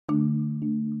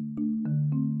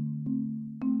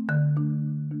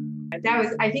I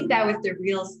think that was the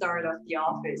real start of the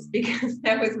office, because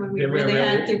that was when we really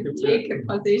had to take a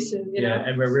position, you know?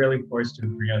 And we're really forced to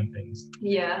agree on things.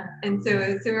 Yeah, and so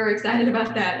we were excited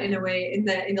about that in a way in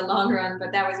the long run,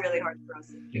 but that was really hard for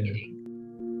us in the beginning.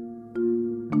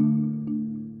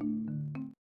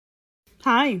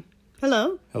 Hi.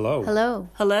 Hello. Hello. Hello.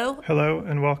 Hello. Hello,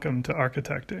 and welcome to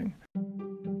Architecting.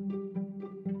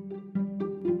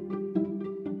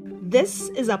 This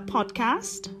is a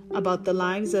podcast about the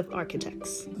lives of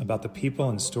architects. About the people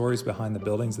and stories behind the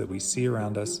buildings that we see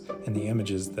around us and the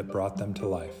images that brought them to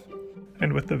life.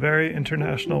 And with the very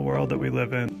international world that we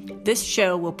live in, This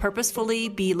show will purposefully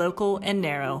be local and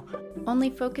narrow, Only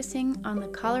focusing on the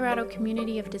Colorado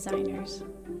community of designers.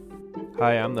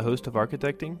 Hi, I'm the host of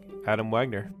Architecting, Adam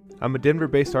Wagner. I'm a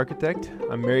Denver-based architect.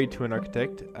 I'm married to an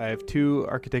architect. I have 2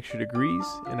 architecture degrees,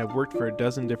 and I've worked for a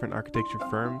dozen different architecture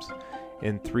firms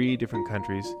in 3 different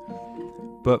countries.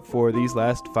 But for these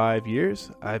last 5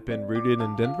 years, I've been rooted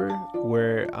in Denver,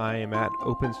 where I am at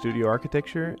Open Studio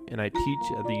Architecture, and I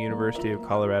teach at the University of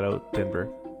Colorado, Denver.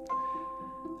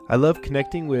 I love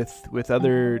connecting with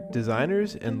other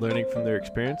designers and learning from their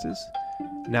experiences.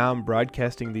 Now I'm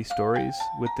broadcasting these stories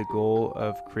with the goal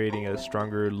of creating a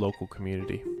stronger local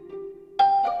community.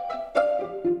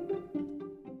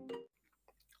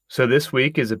 So this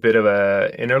week is a bit of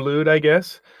an interlude, I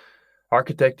guess.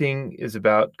 Architecting is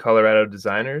about Colorado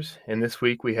designers, and this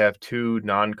week we have 2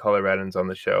 non-Coloradans on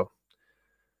the show.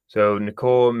 So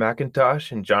Nicole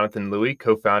McIntosh and Jonathan Louie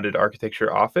co-founded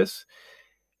Architecture Office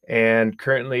and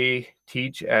currently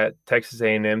teach at Texas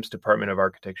A&M's Department of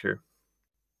Architecture.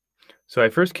 So I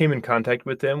first came in contact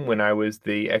with them when I was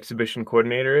the exhibition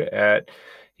coordinator at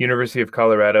University of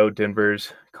Colorado,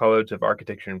 Denver's College of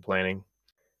Architecture and Planning.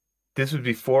 This was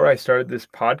before I started this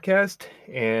podcast,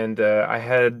 and I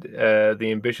had the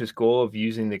ambitious goal of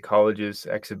using the college's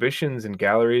exhibitions and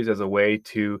galleries as a way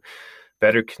to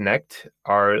better connect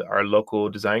our local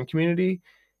design community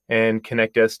and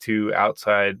connect us to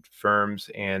outside firms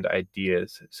and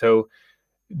ideas. So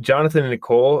Jonathan and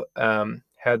Nicole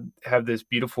have this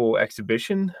beautiful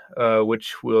exhibition,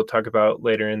 which we'll talk about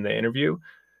later in the interview,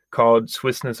 called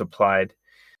Swissness Applied.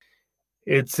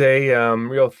 It's a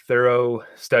real thorough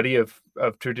study of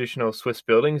traditional Swiss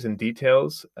buildings and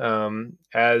details,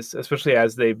 especially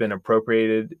as they've been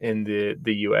appropriated in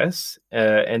the U.S.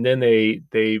 And then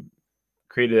they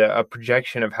created a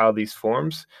projection of how these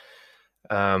forms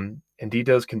and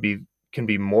details can be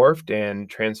morphed and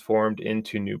transformed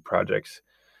into new projects.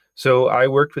 So I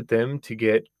worked with them to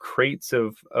get crates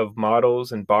of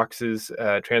models and boxes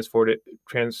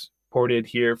transported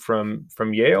here from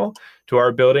Yale to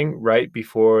our building right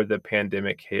before the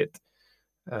pandemic hit.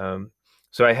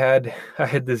 So I had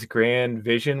this grand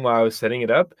vision while I was setting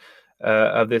it up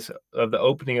of the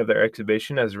opening of their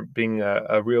exhibition as being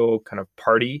a real kind of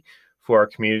party for our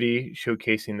community,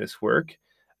 showcasing this work.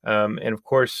 And of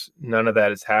course, none of that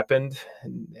has happened,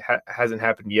 hasn't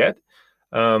happened yet.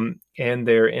 And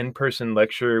their in-person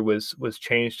lecture was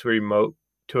changed to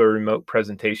a remote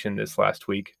presentation this last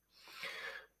week.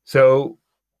 So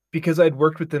because I'd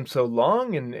worked with them so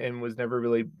long and was never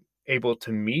really able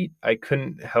to meet, I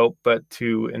couldn't help but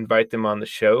to invite them on the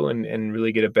show and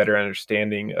really get a better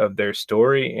understanding of their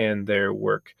story and their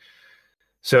work.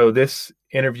 So this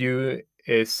interview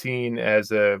is seen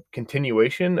as a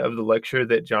continuation of the lecture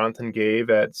that Jonathan gave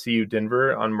at CU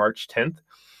Denver on March 10th.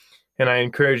 And I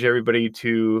encourage everybody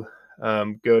to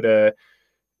go to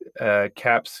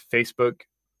CAP's Facebook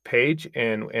page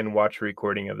and watch a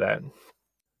recording of that.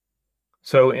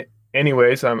 So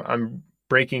anyways, I'm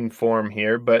breaking form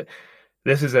here, but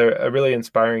this is a really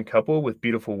inspiring couple with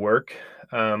beautiful work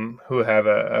who have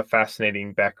a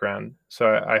fascinating background.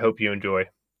 So I hope you enjoy.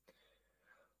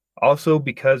 Also,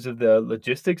 because of the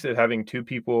logistics of having 2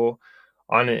 people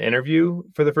on an interview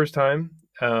for the first time,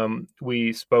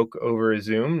 we spoke over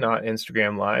Zoom, not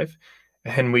Instagram Live,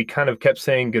 and we kind of kept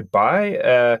saying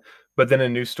goodbye, but then a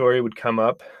new story would come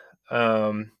up.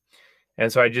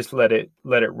 And so I just let it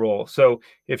roll. So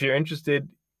if you're interested,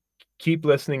 keep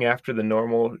listening after the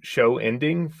normal show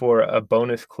ending for a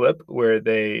bonus clip where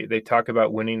they talk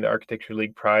about winning the Architecture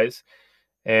League prize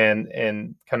and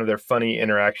kind of their funny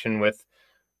interaction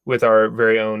with our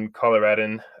very own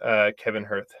Coloradan, Kevin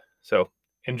Hirth. So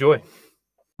enjoy.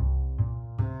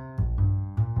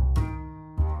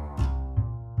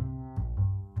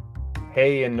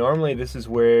 Hey, and normally this is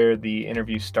where the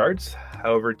interview starts.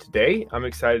 However, today I'm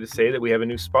excited to say that we have a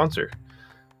new sponsor.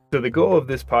 So the goal of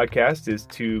this podcast is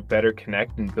to better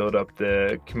connect and build up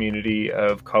the community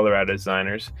of Colorado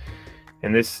designers.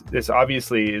 And this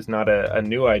obviously is not a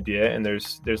new idea, and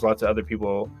there's lots of other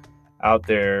people out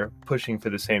there pushing for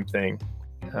the same thing.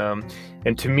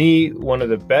 And to me, one of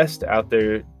the best out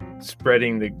there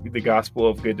spreading the gospel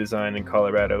of good design in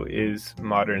Colorado is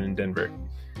Modern in Denver.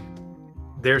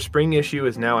 Their spring issue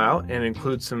is now out and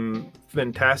includes some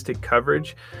fantastic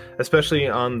coverage, especially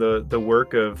on the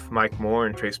work of Mike Moore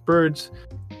and Trace Birds,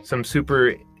 some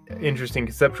super interesting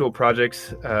conceptual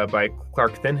projects by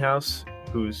Clark Thinhouse,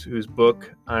 whose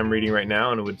book I'm reading right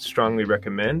now and would strongly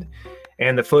recommend,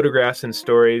 and the photographs and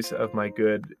stories of my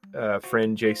good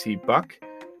friend J.C. Buck,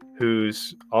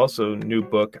 whose also new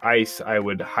book, Ice, I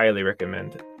would highly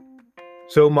recommend.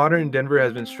 So Modern in Denver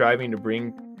has been striving to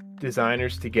bring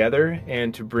designers together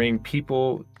and to bring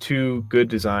people to good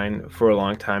design for a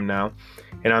long time now.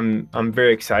 And I'm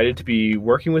very excited to be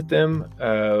working with them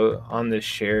on this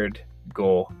shared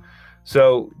goal.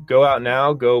 So go out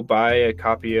now, go buy a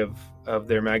copy of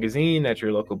their magazine at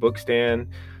your local book stand,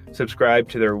 subscribe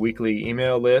to their weekly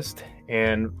email list,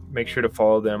 and make sure to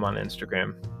follow them on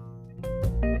Instagram.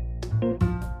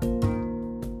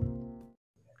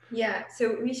 Yeah,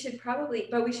 so we should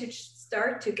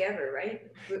start together, right?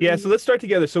 Yeah, so let's start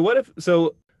together.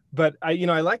 So but I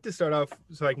like to start off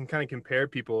so I can kind of compare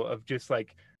people of just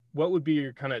like, what would be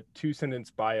your kind of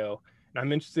 2-sentence bio? And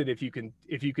I'm interested if you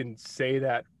can say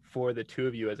that for the two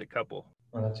of you as a couple.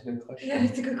 Well, that's a good question. Yeah,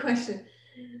 it's a good question.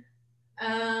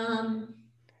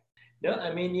 No,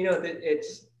 I mean,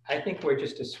 I think we're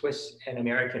just a Swiss and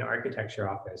American architecture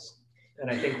office. And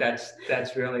I think that's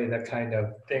really the kind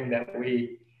of thing that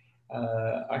we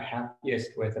are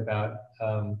happiest with about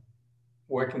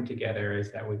working together,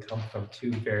 is that we come from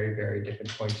two very, very different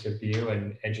points of view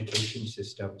and education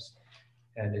systems.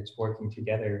 And it's working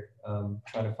together,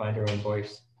 trying to find our own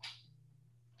voice.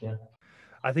 Yeah.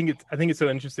 I think it's so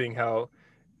interesting how,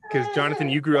 because Jonathan,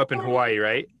 you grew up in Hawaii,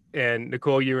 right? And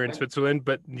Nicole, you were in Switzerland,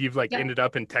 but you've ended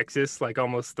up in Texas,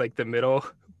 almost the middle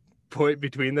point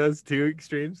between those two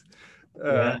extremes.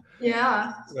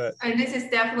 Yeah. And this is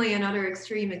definitely another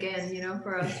extreme again,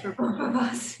 for us, for both of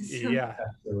us. So. Yeah,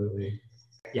 absolutely.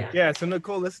 Yeah. So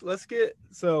Nicole, let's get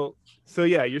so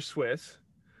yeah, you're Swiss.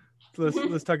 So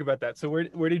let's talk about that. So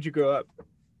where did you grow up?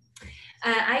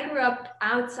 I grew up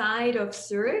outside of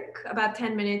Zurich, about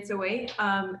 10 minutes away,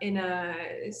 in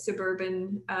a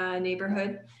suburban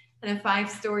neighborhood, in a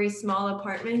 5-story small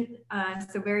apartment,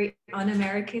 so very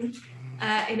un-American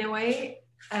in a way.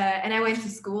 And I went to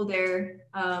school there.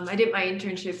 I did my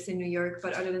internships in New York,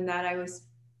 but other than that, I was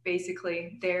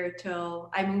basically there till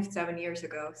I moved 7 years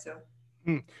ago. So.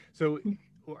 So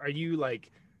are you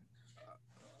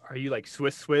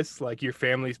Swiss? Like your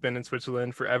family's been in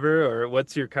Switzerland forever, or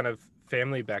what's your kind of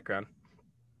family background?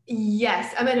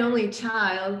 Yes, I'm an only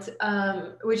child,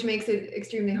 which makes it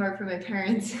extremely hard for my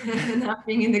parents not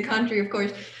being in the country, of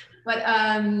course. But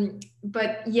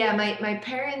yeah, my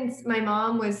parents, my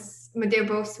mom they're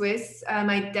both Swiss.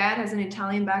 My dad has an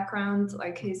Italian background,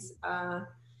 like his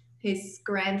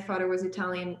grandfather was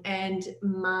Italian, and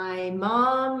my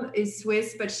mom is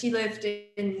Swiss, but she lived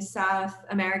in South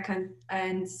America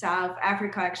and South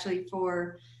Africa actually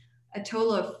for a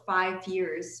total of 5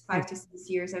 to 6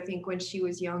 years, I think, when she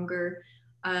was younger.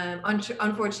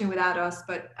 Unfortunately without us,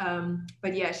 but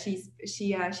yeah,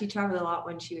 she traveled a lot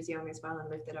when she was young as well and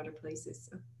lived at other places.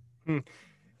 So.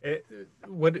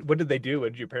 What did they do?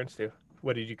 What did your parents do?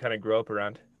 What did you kind of grow up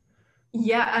around?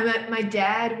 Yeah, my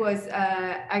dad was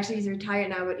actually, he's retired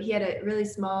now, but he had a really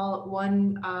small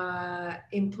one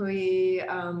employee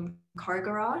car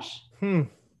garage.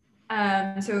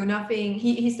 So nothing,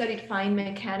 he studied fine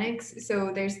mechanics.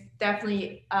 So there's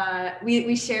definitely,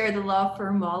 we share the love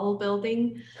for model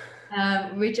building,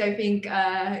 which I think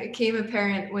came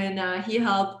apparent when he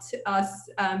helped us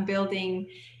building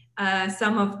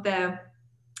some of the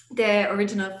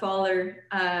original Faller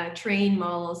train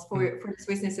models for the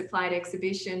Swissness Applied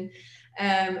exhibition.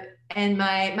 And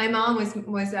my mom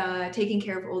was taking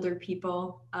care of older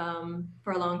people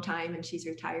for a long time, and she's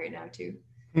retired now too.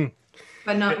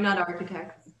 But not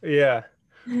architects. Yeah.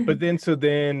 But then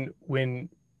when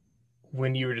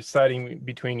you were deciding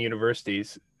between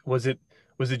universities, was it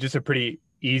just a pretty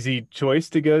easy choice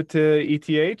to go to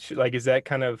ETH? Like, is that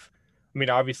kind of, I mean,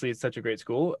 obviously it's such a great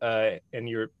school, and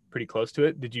you're pretty close to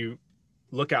it. Did you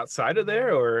look outside of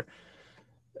there or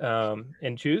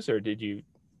and choose, or did you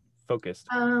focus?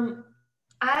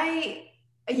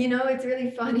 It's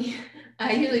really funny.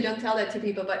 I usually don't tell that to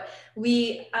people, but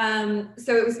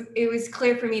so it was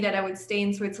clear for me that I would stay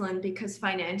in Switzerland because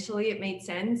financially it made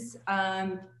sense,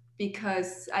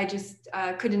 because I just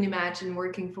couldn't imagine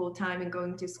working full-time and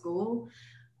going to school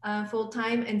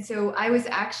full-time. And so I was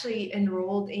actually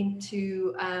enrolled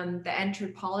into the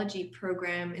anthropology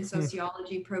program and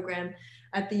sociology program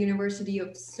at the University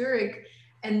of Zurich.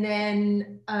 And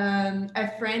then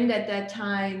a friend at that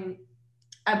time,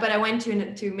 but I went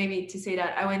to maybe to say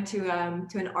that I went to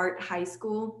an art high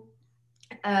school,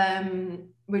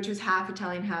 which was half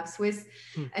Italian, half Swiss,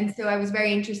 and so I was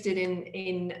very interested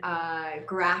in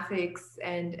graphics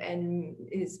and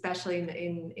especially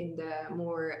in the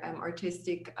more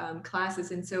artistic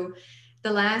classes. And so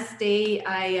the last day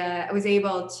I was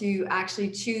able to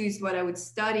actually choose what I would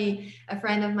study. A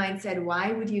friend of mine said,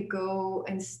 "Why would you go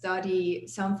and study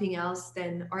something else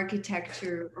than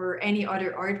architecture or any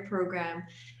other art program?"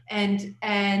 And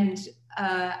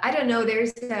I don't know.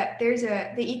 There's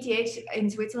the ETH in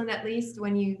Switzerland, at least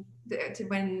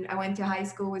when I went to high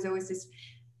school, was always this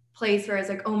place where I was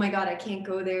like, oh my God, I can't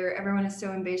go there. Everyone is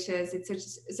so ambitious.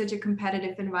 It's such a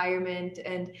competitive environment.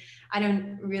 And I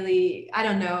don't know, I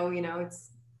don't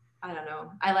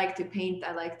know. I like to paint.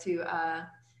 I like to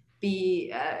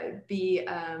be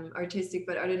artistic,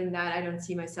 but other than that, I don't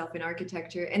see myself in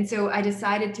architecture. And so I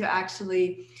decided to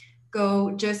actually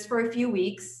go just for a few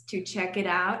weeks to check it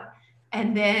out,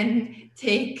 and then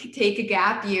take a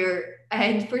gap year.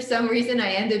 And for some reason,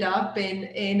 I ended up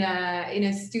in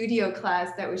a studio class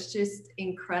that was just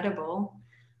incredible.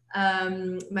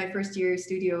 My first year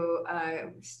studio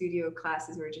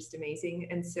classes were just amazing,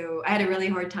 and so I had a really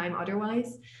hard time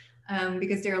otherwise,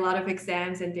 because there are a lot of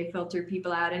exams and they filter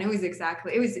people out, and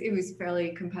it was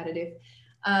fairly competitive.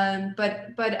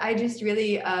 But I just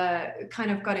really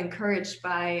kind of got encouraged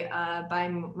by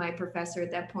my professor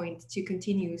at that point to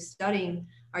continue studying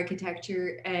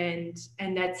architecture, and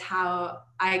that's how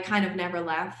I kind of never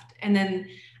left. And then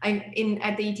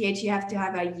at the ETH you have to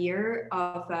have a year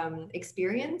of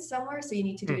experience somewhere, so you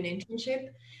need to do an internship.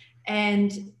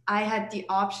 And I had the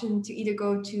option to either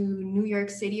go to New York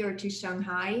City or to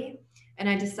Shanghai, and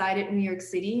I decided New York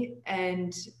City.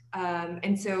 And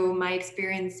so my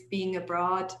experience being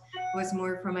abroad was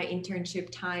more from my internship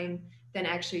time than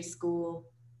actually school.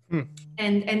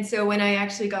 And so when I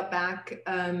actually got back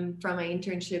from my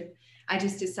internship, I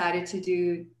just decided to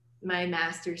do my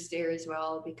master's there as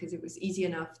well, because it was easy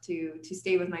enough to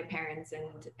stay with my parents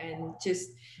and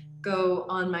just go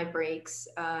on my breaks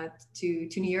to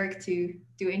New York to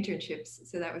do internships.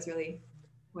 So that was really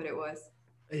what it was.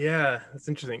 Yeah, that's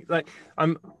interesting. Like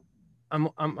I'm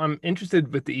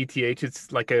interested with the ETH.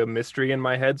 It's like a mystery in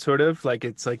my head, sort of like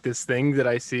it's like this thing that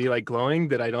I see like glowing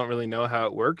that I don't really know how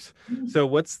it works. So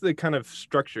what's the kind of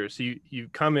structure? So you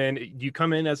come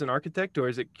in as an architect, or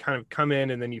is it kind of come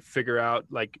in and then you figure out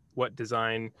like what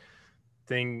design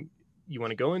thing you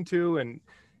want to go into? And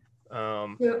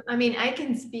so I mean, I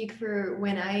can speak for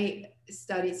when I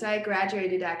studied. So I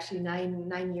graduated actually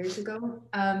nine years ago.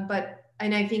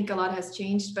 And I think a lot has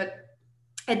changed, but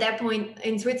at that point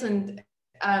in Switzerland,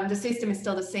 the system is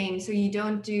still the same. So you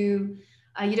don't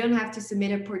have to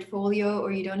submit a portfolio,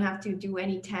 or you don't have to do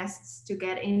any tests to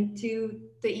get into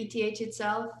the ETH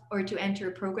itself or to enter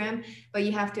a program, but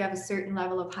you have to have a certain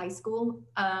level of high school.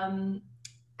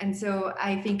 And so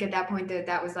I think at that point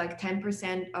that was like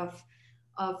 10% of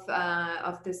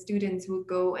the students would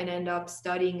go and end up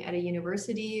studying at a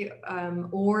university,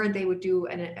 or they would do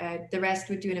the rest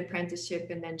would do an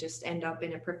apprenticeship and then just end up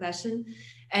in a profession,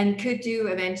 and could do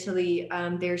eventually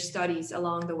their studies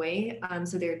along the way.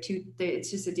 So it's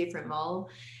just a different model.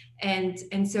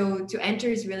 And so to enter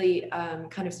is really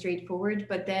kind of straightforward.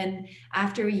 But then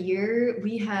after a year,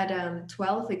 we had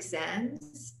 12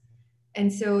 exams.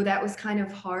 And so that was kind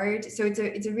of hard. So it's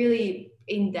a really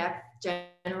in-depth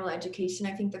general education,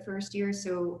 I think, the first year.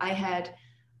 So I had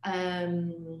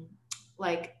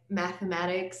like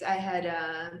mathematics, I had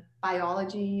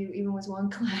biology, even was one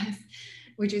class,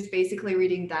 which is basically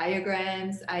reading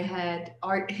diagrams. I had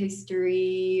art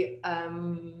history,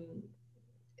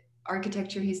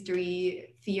 architecture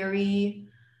history, theory,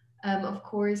 of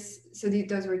course. So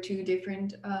those were two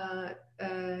different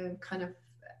kind of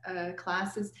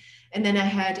classes. And then I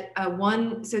had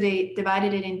so they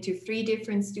divided it into 3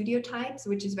 different studio types,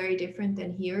 which is very different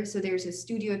than here. So there's a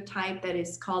studio type that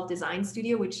is called design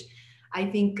studio, which I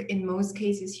think in most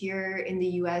cases here in the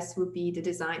US would be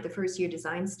the first year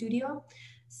design studio.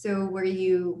 So where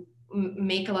you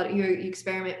make you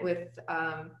experiment with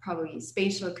probably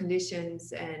spatial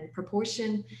conditions and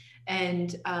proportion,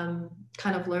 and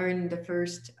kind of learn the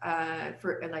first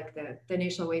for like the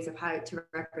initial ways of how to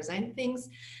represent things.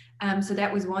 So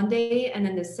that was one day. And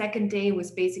then the second day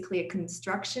was basically a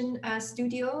construction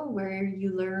studio where you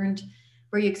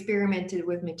experimented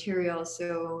with materials.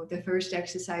 So the first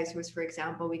exercise was, for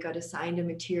example, we got assigned a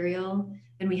material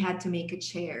and we had to make a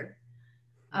chair.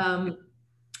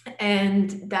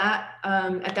 And that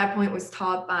at that point was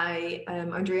taught by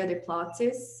Andrea de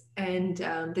Plazis, and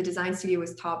the design studio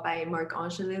was taught by Marc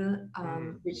Angelil,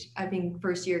 which I think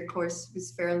first year course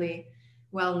was fairly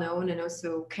well known and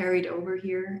also carried over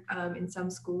here in some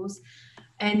schools.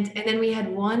 And then we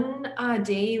had one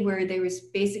day where there was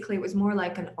basically, it was more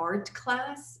like an art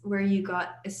class where you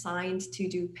got assigned to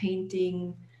do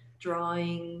painting,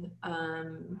 drawing,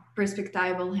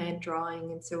 perspectival hand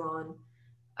drawing, and so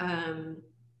on.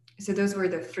 So those were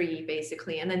the three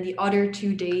basically. And then the other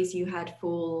 2 days you had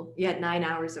 9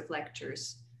 hours of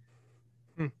lectures.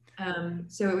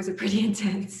 So it was a pretty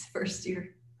intense first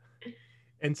year.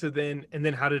 And so then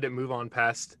how did it move on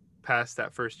past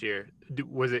that first year?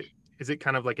 Is it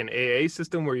kind of like an AA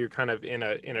system where you're kind of in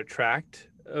a tract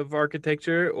of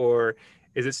architecture, or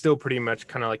is it still pretty much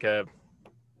kind of like a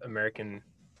American?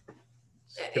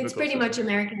 It's pretty much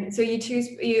American. So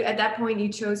at that point you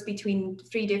chose between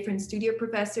 3 different studio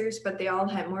professors, but they all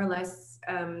had more or less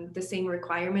the same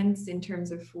requirements in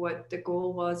terms of what the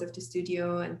goal was of the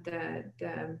studio and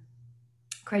the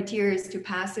criteria to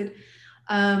pass it.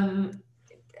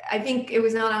 I think it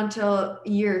was not until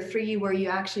year 3 where you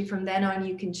actually, from then on,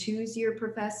 you can choose your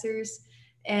professors,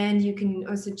 and you can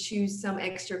also choose some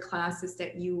extra classes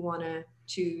that you want to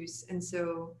choose. And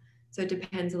so it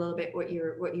depends a little bit what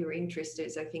your interest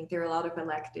is. I think there are a lot of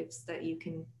electives that you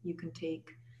can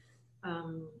take.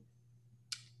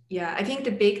 I think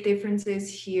the big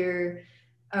differences here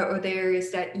or there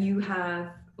is that you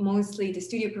have mostly the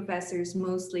studio professors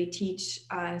mostly teach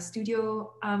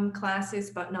studio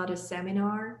classes, but not a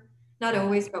seminar. Not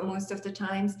always, but most of the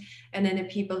times. And then the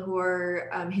people who are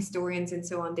historians and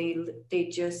so on, they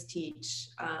just teach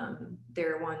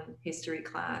their one history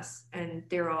class, and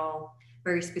they're all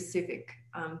very specific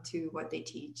to what they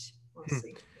teach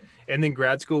mostly. And then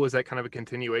grad school, was that kind of a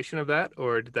continuation of that,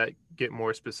 or did that get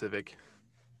more specific?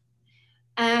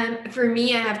 For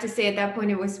me, I have to say at that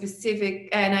point it was specific,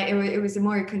 and it was a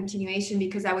more continuation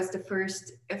because I was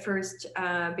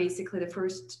basically the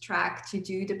first track to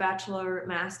do the bachelor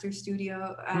master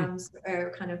studio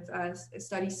kind of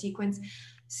study sequence.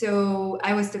 So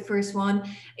I was the first one.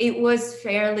 It was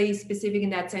fairly specific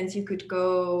in that sense. You could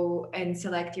go and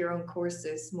select your own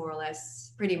courses more or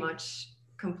less pretty much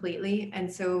completely. And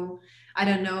so I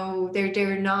don't know,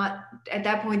 they're not, at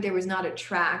that point there was not a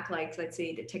track like, let's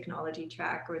say, the technology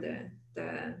track or the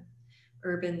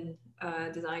urban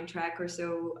design track or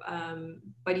so,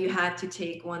 but you had to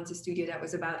take once a studio that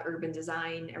was about urban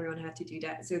design. Everyone had to do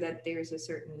that, so that there's a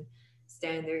certain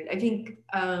standard. I think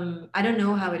I don't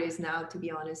know how it is now, to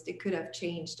be honest. It could have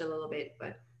changed a little bit,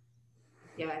 but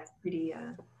yeah, it's pretty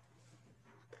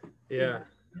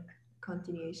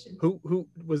continuation. Who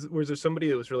was there somebody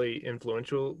that was really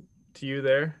influential to you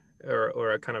there,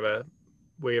 or a kind of a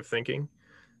way of thinking?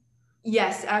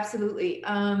 Yes, absolutely.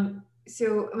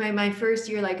 So my first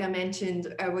year, like I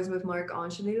mentioned, I was with Marc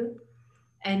Angelil,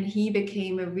 and he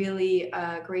became a really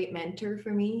great mentor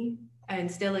for me,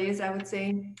 and still is, I would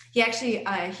say. He actually,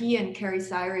 he and Carrie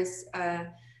Cyrus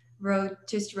wrote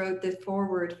the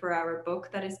foreword for our book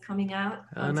that is coming out.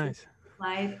 Oh, nice.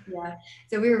 Yeah,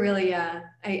 so we were really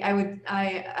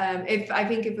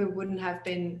if it wouldn't have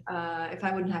been if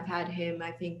I wouldn't have had him,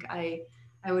 I think I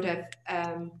would have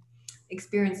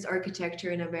experienced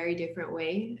architecture in a very different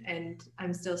way, and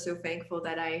I'm still so thankful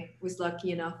that I was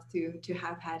lucky enough to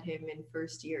have had him in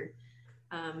first year.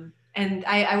 And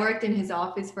I worked in his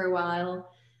office for a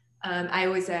while. I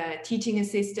was a teaching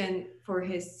assistant for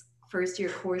his first year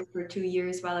course for 2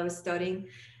 years while I was studying.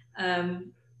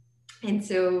 And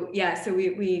so, so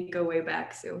we go way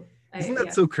back. So isn't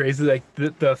that so crazy? Like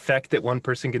the effect that one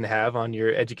person can have on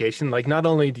your education. Like not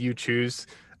only do you choose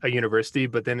a university,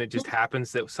 but then it just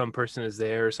happens that some person is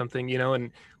there or something,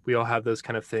 and we all have those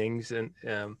kind of things. And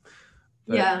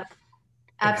yeah,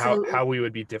 absolutely. And how we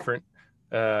would be different.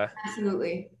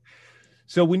 Absolutely.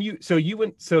 So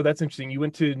that's interesting. You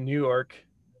went to New York,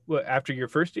 after your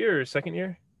first year or second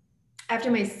year?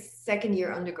 After my second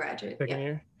year undergraduate. Second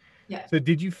year? Yeah. So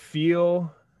did you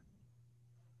feel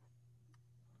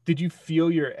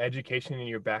your education and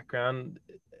your background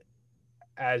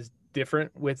as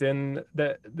different within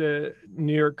the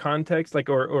New York context? Like,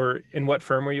 or in what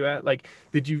firm were you at? Like,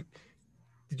 did you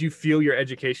feel your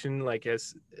education like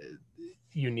as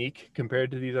unique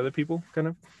compared to these other people, kind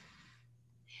of?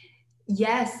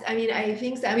 Yes, I mean, I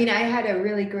think so. I mean, I had a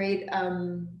really great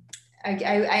I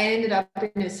ended up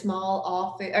in a small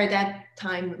office, or at that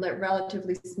time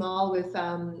relatively small, with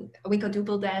Winkle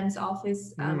Dupledam's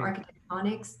office,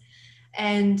 architectonics,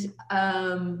 and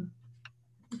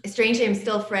strangely, I'm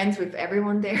still friends with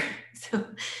everyone there. So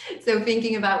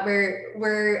thinking about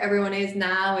where everyone is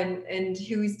now and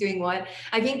who's doing what,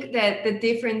 I think that the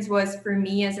difference was for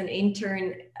me as an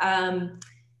intern.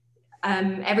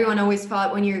 Everyone always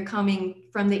thought when you're coming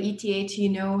from the ETH, you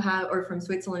know how, or from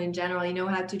Switzerland in general, you know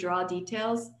how to draw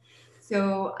details.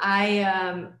 So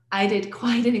I did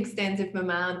quite an extensive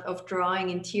amount of drawing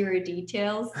interior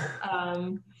details.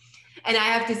 And I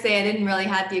have to say, I didn't really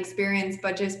have the experience,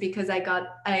 but just because I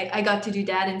got to do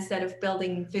that instead of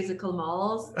building physical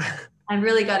models, I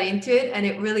really got into it, and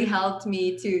it really helped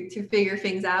me to figure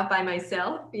things out by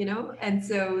myself, you know. And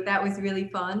so that was really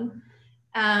fun.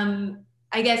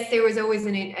 I guess there was always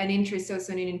an interest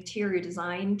also in an interior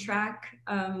design track,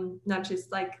 not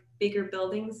just like bigger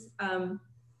buildings.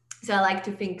 So I like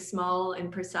to think small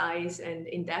and precise and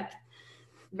in depth,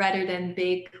 rather than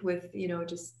big with, you know,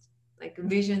 just like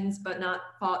visions, but not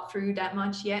thought through that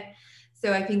much yet.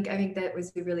 So I think that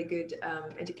was a really good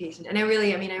education, and I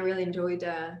really enjoyed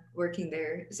working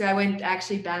there. So I went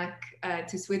actually back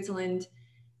to Switzerland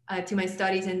to my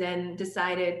studies, and then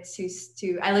decided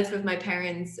to I lived with my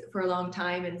parents for a long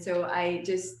time, and so I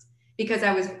just, because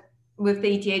I was with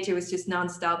the ETH, it was just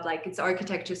nonstop. Like, it's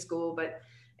architecture school, but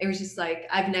it was just like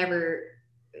I've never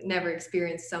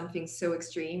experienced something so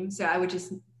extreme. So I would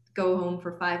just go home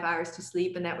for 5 hours to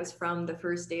sleep, and that was from the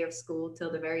first day of school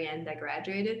till the very end I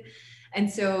graduated.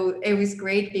 And so it was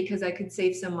great because I could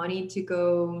save some money to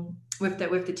go with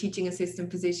the teaching assistant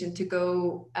position, to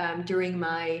go during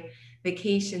my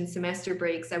vacation semester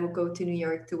breaks. I would go to New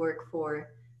York to work for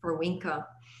Winca.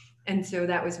 And so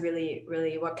that was really,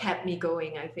 really what kept me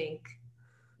going, I think,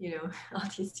 you know, all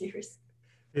these years.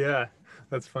 Yeah,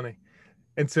 that's funny.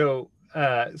 And so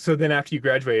so then after you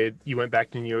graduated, you went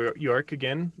back to New York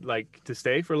again, like to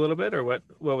stay for a little bit, or what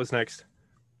was next?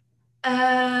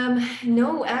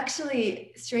 No,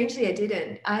 actually, strangely, I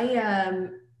didn't.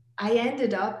 I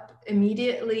ended up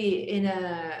immediately in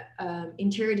a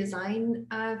interior design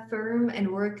firm,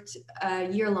 and worked a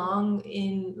year long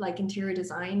in like interior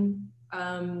design.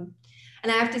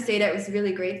 And I have to say that was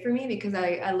really great for me because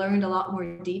I learned a lot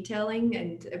more detailing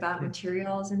and about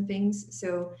materials and things.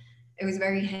 So it was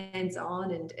very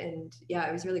hands-on, and yeah,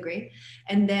 it was really great.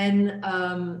 And then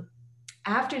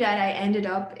after that, I ended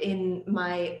up in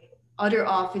my other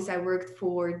office I worked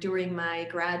for during my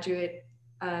graduate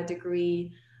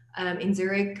degree in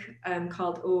Zurich,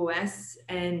 called OOS.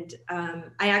 And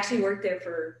I actually worked there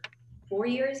for 4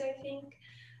 years, I think,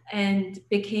 and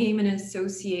became an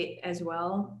associate as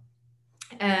well.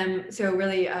 So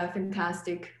really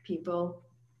fantastic people.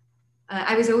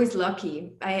 I was always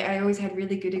lucky. I always had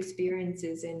really good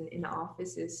experiences in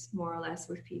offices, more or less,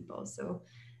 with people. So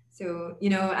you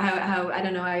know how I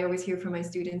don't know. I always hear from my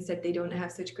students that they don't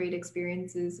have such great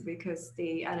experiences because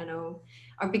they, I don't know,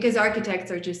 or because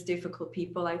architects are just difficult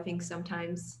people, I think,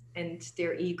 sometimes, and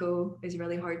their ego is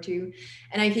really hard too.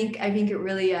 And I think it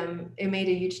really it made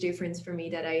a huge difference for me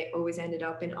that I always ended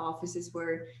up in offices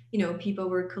where, you know, people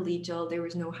were collegial. There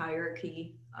was no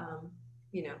hierarchy.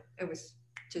 You know, it was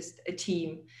just a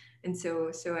team, and so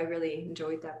I really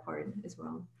enjoyed that part as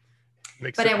well.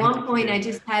 But at one point I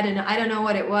just had I don't know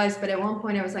what it was, but at one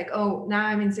point I was like, oh, now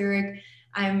I'm in Zurich,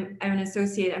 I'm an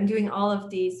associate, I'm doing all of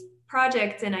these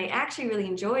projects, and I actually really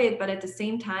enjoy it, but at the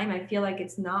same time I feel like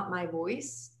it's not my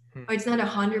voice, or it's not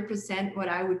 100% what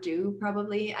I would do.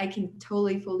 Probably I can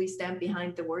totally fully stand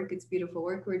behind the work, it's beautiful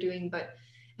work we're doing, but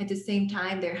at the same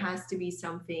time there has to be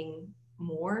something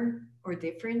more or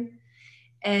different.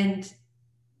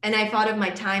 And I thought of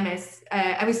my time as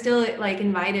I was still like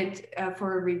invited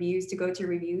for reviews, to go to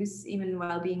reviews even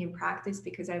while being in practice,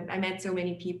 because I met so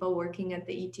many people working at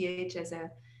the ETH as a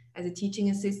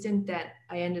teaching assistant that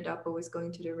I ended up always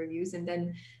going to the reviews. And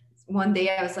then one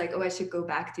day I was like, oh, I should go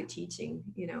back to teaching.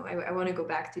 You know, I want to go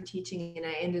back to teaching, and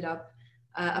I ended up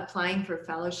applying for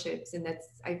fellowships, and that's,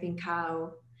 I think,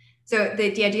 how. So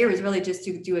the idea was really just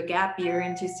to do a gap year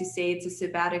and just to say it's a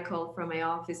sabbatical from my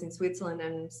office in Switzerland.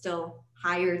 I'm still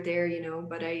hired there, you know,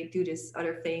 but I do this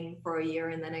other thing for a year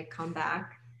and then I come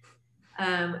back.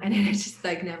 And then I just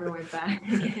like never went back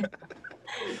again.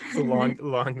 It's a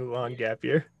long gap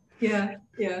year. Yeah.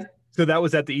 So that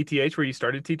was at the ETH where you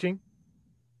started teaching?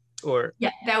 Or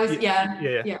yeah, that was yeah.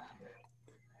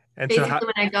 And basically, so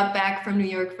when I got back from New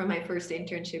York from my first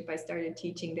internship, I started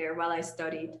teaching there while I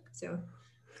studied. So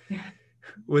yeah.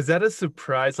 Was that a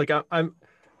surprise? Like I'm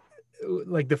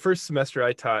like the first semester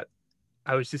I taught,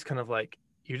 I was just kind of like,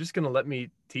 you're just going to let me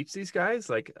teach these guys?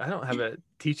 Like, I don't have a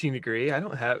teaching degree. I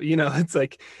don't have, you know, it's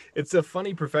like, it's a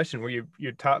funny profession where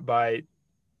you're taught by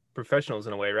professionals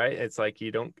in a way, right? It's like,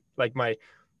 you don't, like my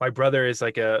my brother is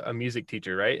like a music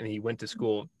teacher, right? And he went to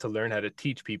school to learn how to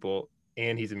teach people,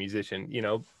 and he's a musician,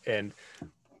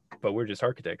 but we're just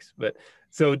architects. But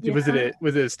so was it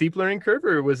a steep learning curve,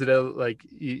 or was it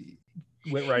you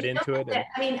went right into it?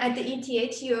 I mean, at the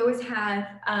ETH, you always have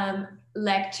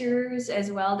lecturers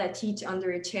as well that teach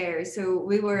under a chair. So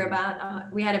we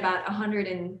had about 100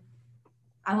 and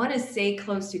I want to say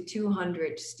close to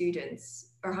 200 students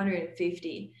or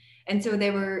 150. And so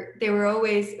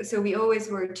we always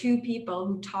were two people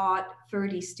who taught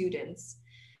 30 students.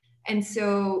 And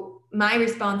so my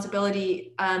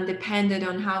responsibility depended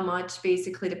on how much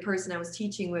basically the person I was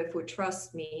teaching with would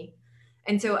trust me.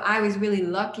 And so I was really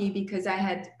lucky because I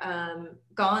had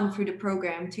gone through the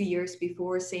program 2 years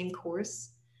before, same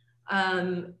course.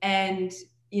 And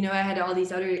I had all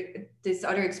this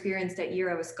other experience that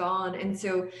year I was gone. And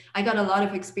so I got a lot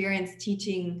of experience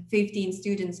teaching 15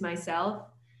 students myself.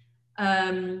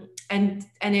 And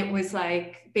it was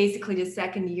like basically the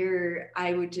second year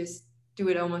I would just do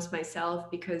it almost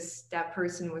myself because that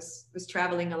person was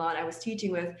traveling a lot I was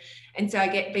teaching with. And so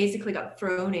I basically got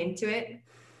thrown into it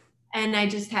and I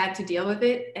just had to deal with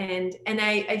it. And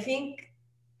I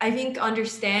think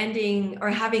understanding or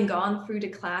having gone through the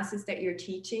classes that you're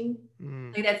teaching,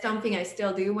 like that's something I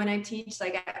still do when I teach.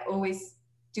 Like I always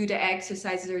do the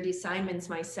exercises or the assignments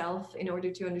myself in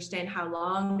order to understand how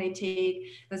long they take.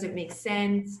 Does it make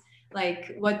sense?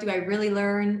 Like, what do I really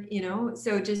learn?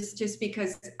 So just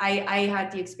because I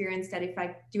had the experience that if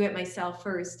I do it myself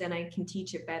first, then I can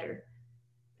teach it better.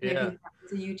 And I think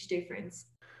that's a huge difference.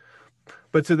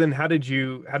 But so then how did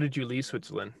you leave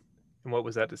Switzerland? And what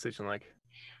was that decision like?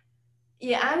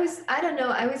 Yeah, I don't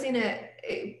know. I was in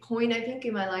a point, I think,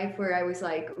 in my life where I was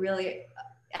like, really,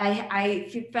 I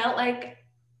felt like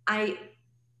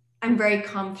I'm very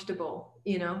comfortable,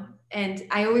 and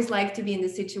I always like to be in the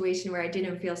situation where I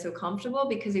didn't feel so comfortable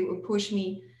because it would push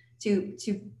me to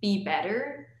be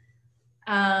better,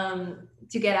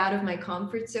 to get out of my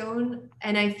comfort zone.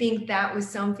 And I think that was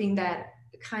something that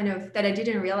I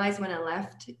didn't realize when I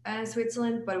left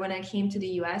Switzerland, but when I came to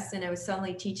the US and I was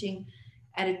suddenly teaching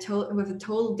with a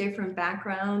total different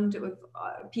background with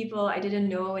people I didn't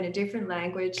know in a different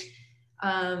language.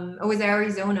 It was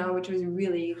Arizona, which was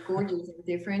really gorgeous and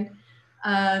different.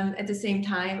 At the same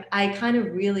time, I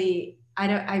really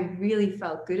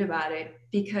felt good about it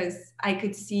because I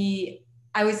could see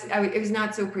it was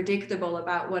not so predictable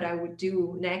about what I would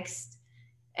do next.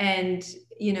 And,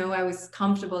 I was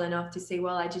comfortable enough to say,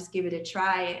 well, I just give it a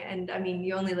try. And I mean,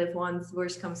 you only live once,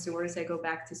 worst comes to worst, I go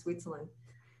back to Switzerland.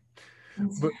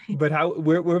 But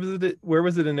where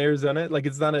was it in Arizona? Like,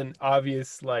 it's not an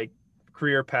obvious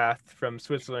career path from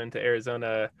Switzerland to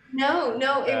Arizona. No,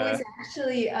 it was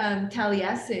actually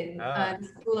Taliesin, the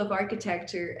School of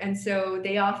Architecture. And so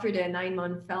they offered a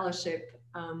 9-month fellowship.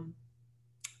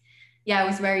 It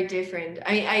was very different.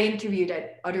 I interviewed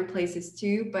at other places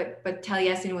too, but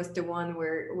Taliesin was the one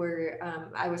where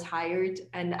I was hired,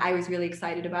 and I was really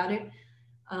excited about it.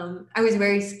 I was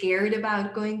very scared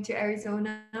about going to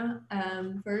Arizona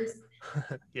first.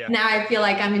 Yeah. Now I feel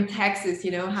like I'm in Texas,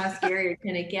 how scarier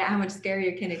can it get? How much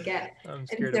scarier can it get? I'm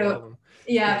scared of all of them.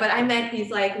 Yeah, but I met these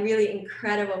really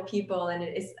incredible people, and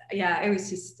it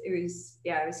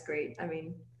was great.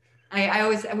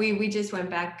 I mean, we just went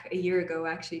back a year ago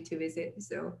actually to visit,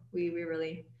 so we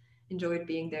really enjoyed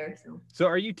being there. So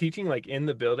are you teaching in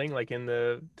the building, in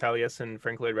the Taliesin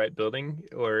Frank Lloyd Wright building,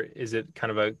 or is it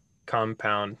kind of a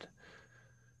compound?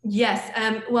 Yes.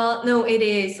 Well, no, it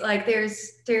is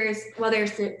there's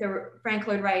the Frank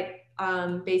Lloyd Wright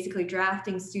basically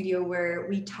drafting studio where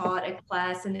we taught a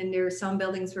class, and then there are some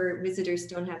buildings where visitors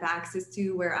don't have access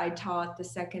to, where I taught the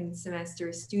second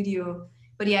semester studio.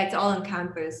 But yeah, it's all on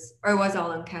campus, or it was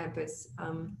all on campus,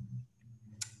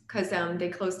 because they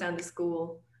closed down the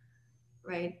school,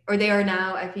 right? Or they are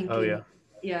now, I think.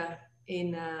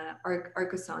 In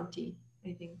Arcosanti,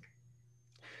 I think.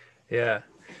 Yeah.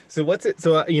 So what's it?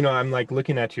 So I'm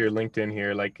looking at your LinkedIn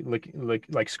here,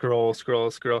 scroll.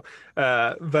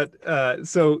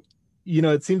 So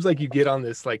it seems like you get on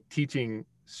this teaching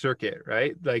circuit,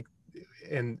 right?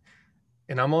 And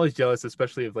I'm always jealous,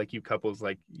 especially of you couples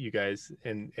like you guys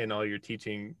and all your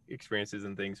teaching experiences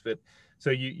and things. But so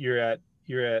you're at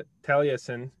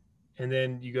Taliesin, and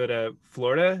then you go to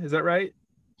Florida, is that right?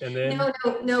 And then no,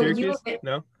 Syracuse?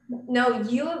 No,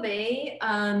 U of A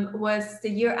was the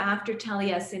year after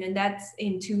Taliesin, and that's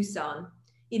in Tucson,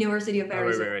 University of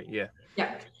Arizona. Right, yeah.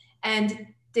 Yeah, and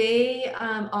they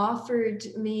offered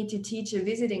me to teach a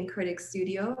visiting critic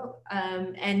studio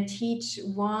and teach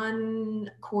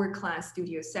one core class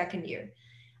studio second year.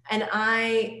 And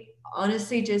I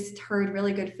honestly just heard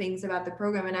really good things about the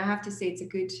program, and I have to say it's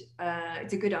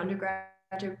a good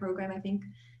undergraduate program, I think,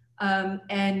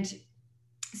 and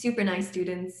super nice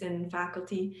students and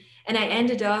faculty. And I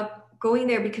ended up going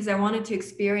there because I wanted to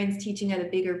experience teaching at a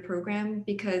bigger program,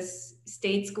 because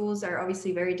state schools are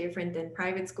obviously very different than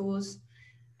private schools.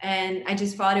 And I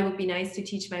just thought it would be nice to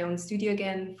teach my own studio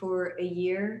again for a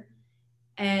year.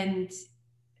 And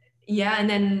yeah, and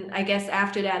then I guess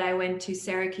after that I went to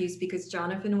Syracuse because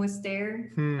Jonathan was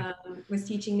there, was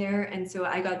teaching there. And so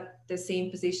I got the same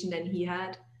position that he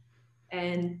had.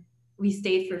 And we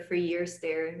stayed for 3 years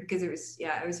there because it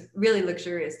was really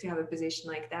luxurious to have a position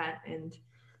like that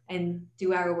and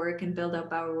do our work and build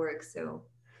up our work. So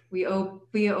we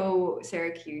owe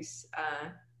Syracuse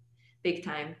big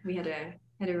time. We had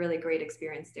a really great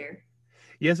experience there.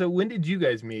 Yeah. So when did you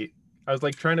guys meet? I was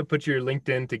like trying to put your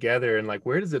LinkedIn together and like,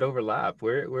 where does it overlap?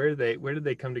 Where did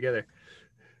they come together?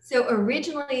 So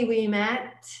originally we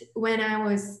met when I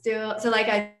was still, so like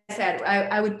I said,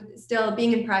 I would still,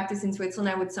 being in practice in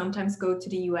Switzerland, I would sometimes go to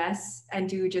the US and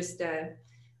do just a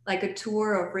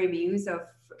tour of reviews of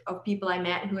people I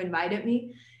met who invited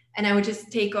me. And I would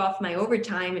just take off my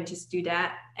overtime and just do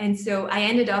that. And so I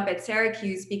ended up at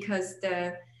Syracuse because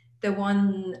the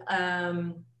one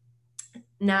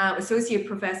now associate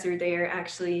professor there,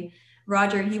 actually,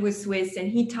 Roger, he was Swiss,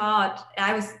 and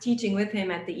I was teaching with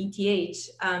him at the ETH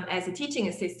as a teaching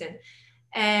assistant.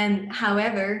 And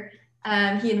however,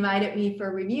 he invited me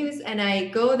for reviews, and I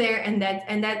go there, and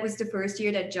that was the first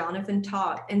year that Jonathan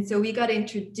taught. And so we got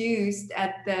introduced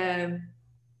at the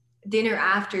dinner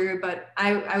after, but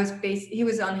he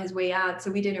was on his way out, so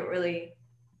we didn't really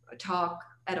talk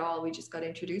at all. We just got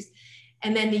introduced.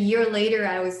 And then the year later,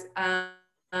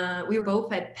 we were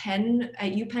both at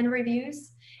UPenn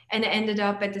reviews, and ended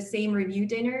up at the same review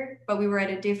dinner, but we were at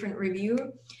a different review.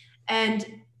 And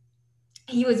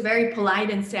he was very polite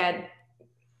and said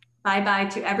bye-bye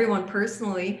to everyone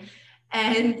personally.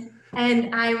 And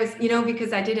I was,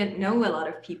 because I didn't know a lot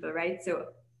of people, right? So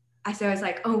I was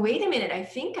like, oh, wait a minute, I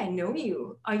think I know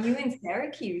you. Are you in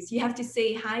Syracuse? You have to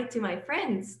say hi to my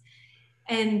friends.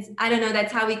 And I don't know,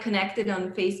 that's how we connected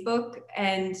on Facebook.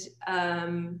 And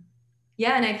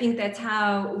and I think that's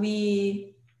how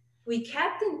we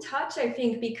kept in touch, I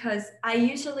think, because I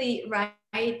usually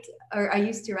I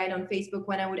used to write on Facebook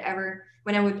when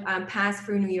I would pass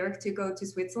through New York to go to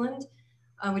Switzerland,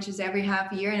 which is every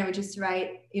half year. And I would just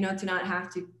write, to not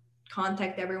have to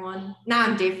contact everyone. Now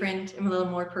I'm different. I'm a little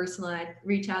more personal. I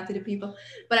reach out to the people,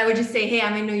 but I would just say, hey,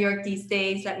 I'm in New York these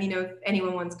days. Let me know if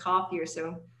anyone wants coffee or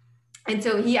so. And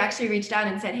so he actually reached out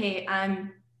and said, hey,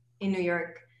 I'm in New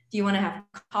York. Do you want to have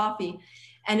coffee?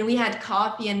 And we had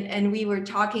coffee, and we were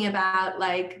talking about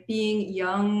like being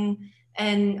young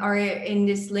and are in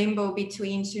this limbo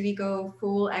between, should we go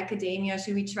full academia?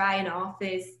 Should we try an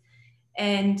office?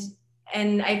 And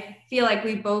I feel like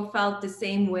we both felt the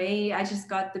same way. I just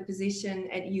got the position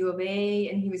at U of A,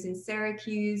 and he was in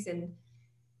Syracuse, and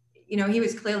he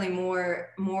was clearly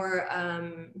more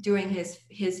doing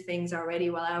his things already,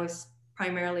 while I was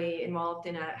primarily involved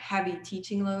in a heavy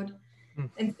teaching load.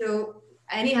 And so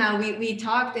anyhow, we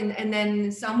talked, and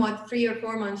then somewhat 3 or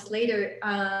 4 months later,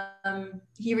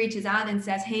 he reaches out and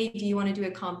says, hey, do you want to do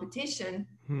a competition?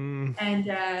 And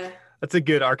that's a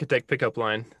good architect pickup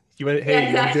line. You want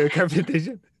to do a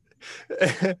competition?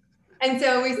 And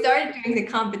so we started doing the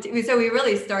competition. So we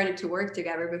really started to work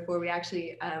together before we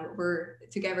actually were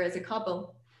together as a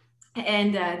couple.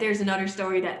 And there's another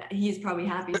story that he's probably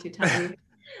happy to tell you.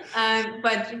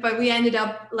 But we ended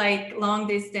up like long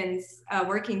distance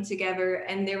working together,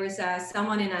 and there was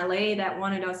someone in LA that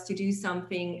wanted us to do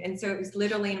something, and so it was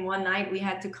literally in one night we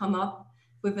had to come up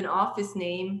with an office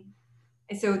name,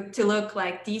 and so to look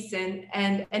like decent,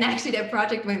 and actually that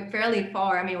project went fairly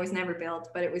far. I mean, it was never built,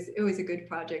 but it was a good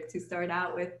project to start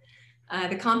out with.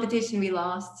 The competition we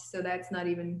lost, so that's not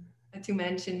even to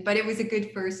mention, but it was a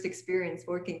good first experience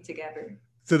working together.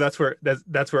 So that's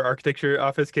where architecture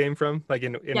office came from. Like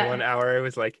in 1 hour, it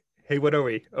was like, hey, what are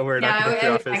we? Oh, we're an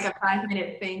architecture office. Like a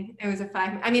 5-minute thing. It was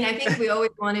I mean, I think we always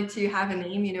wanted to have a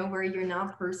name, where you're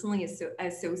not personally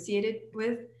associated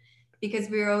with, because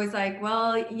we were always like,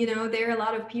 well, there are a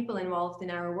lot of people involved in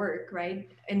our work,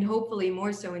 right? And hopefully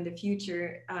more so in the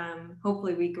future.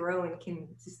 Hopefully we grow and can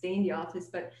sustain the office,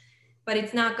 but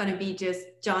it's not going to be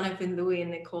just Jonathan, Louie,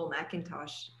 and Nicole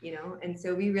McIntosh, And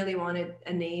so we really wanted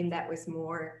a name that was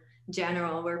more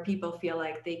general, where people feel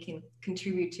like they can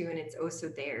contribute to, and it's also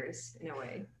theirs in a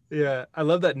way. Yeah, I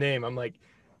love that name. I'm like,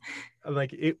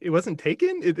 it wasn't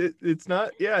taken. It's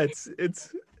not. Yeah,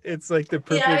 it's It's like the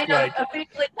Yeah, perfect like.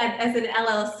 officially as an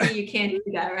LLC, you can't do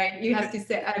that, right? You have to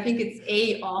say, I think it's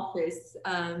a office.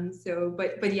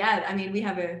 But yeah, I mean, we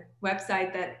have a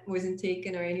website that wasn't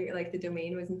taken or any, like the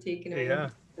domain wasn't taken or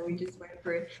anything. So we just went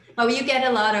for it. But you get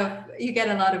a lot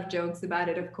of jokes about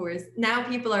it, of course. Now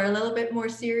people are a little bit more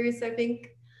serious, I think,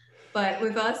 but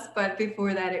with us. But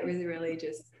before that, it was really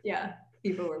just, yeah,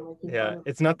 people were making fun of.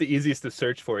 It's not the easiest to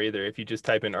search for either if you just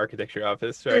type in architecture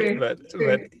office, right?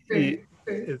 True.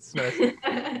 It's nice.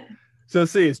 So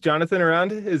see, is Jonathan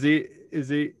around? Is he?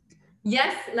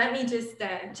 Yes, let me just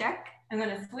check. I'm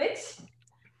gonna switch.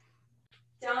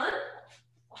 John?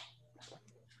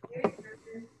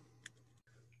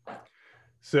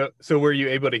 So were you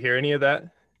able to hear any of that?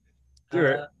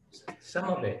 Some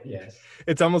of it, yes.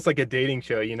 It's almost like a dating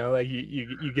show, you know, like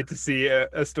you get to see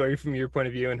a story from your point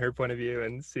of view and her point of view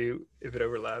and see if it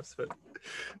overlaps. But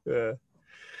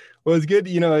well, it's good.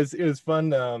 You know, it was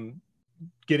fun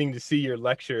getting to see your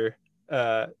lecture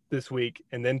this week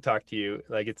and then talk to you.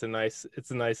 Like it's a nice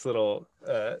little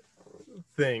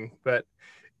thing. But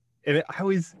I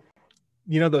always,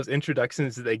 you know, those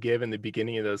introductions that they give in the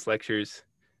beginning of those lectures.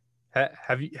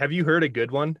 Have you heard a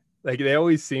good one? Like they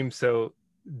always seem so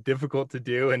difficult to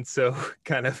do and so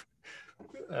kind of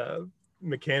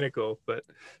mechanical, but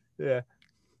yeah.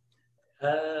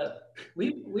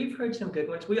 We've heard some good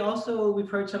ones. We've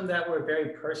heard some that were very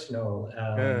personal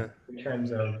in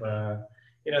terms of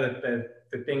you know the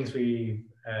things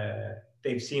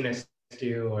they've seen us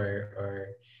do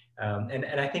or and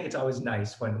I think it's always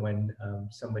nice when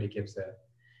somebody gives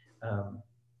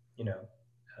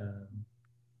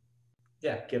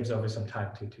gives over some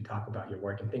time to talk about your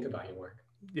work and think about your work.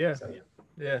 Yeah. So,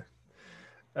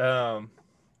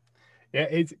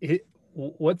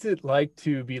 what's it like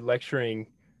to be lecturing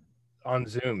on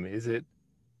Zoom? Is it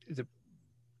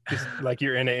just like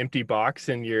you're in an empty box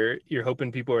and you're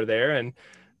hoping people are there and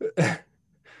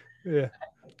yeah.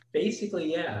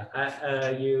 Basically, yeah.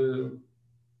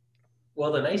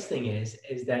 Well, the nice thing is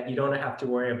that you don't have to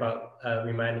worry about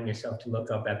reminding yourself to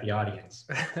look up at the audience.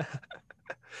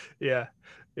 Yeah.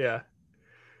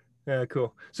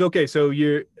 Cool. So okay, so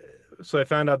I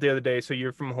found out the other day. So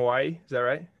you're from Hawaii, is that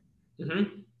right?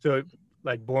 Mm-hmm. So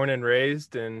like born and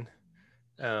raised and.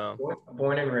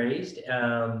 Born and raised.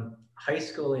 High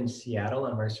school in Seattle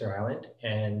on Mercer Island,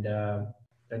 and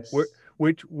that's.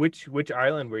 Which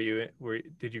island were you?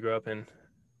 Did you grow up in?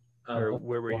 Or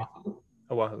where were you?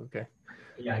 Oahu. Okay.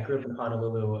 Yeah, I grew up in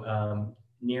Honolulu,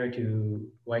 near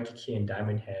to Waikiki and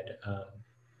Diamond Head,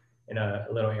 in a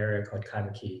little area called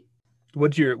Kaimaki.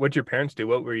 What'd your parents do?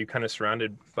 What were you kind of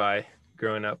surrounded by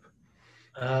growing up?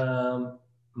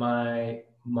 My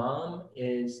mom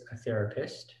is a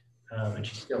therapist, and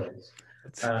she still is.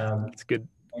 It's good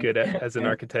as an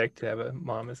architect to have a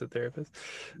mom as a therapist.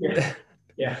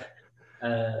 Yeah.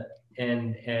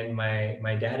 And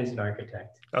my dad is an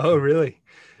architect. Oh, really?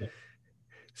 Yeah.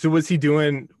 So what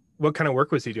kind of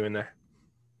work was he doing there?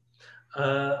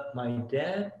 My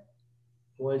dad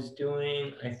was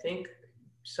doing, I think,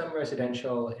 some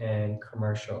residential and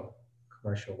commercial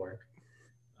work.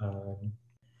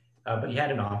 But he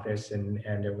had an office and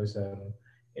it was,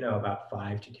 about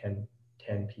 5 to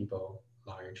 10 people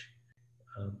large.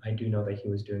 I do know that he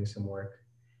was doing some work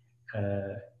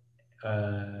at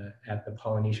the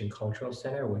Polynesian Cultural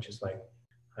Center, which is like,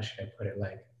 how should I put it,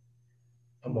 like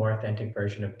a more authentic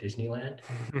version of Disneyland,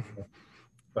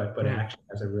 but it actually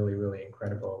has a really, really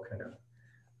incredible kind of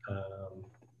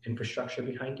infrastructure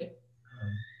behind it.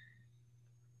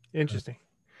 Interesting.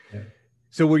 Yeah.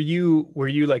 So were you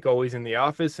like always in the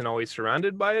office and always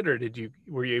surrounded by it, or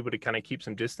were you able to kind of keep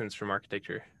some distance from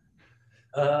architecture?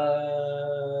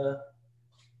 So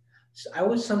I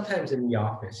was sometimes in the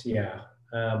office. Yeah.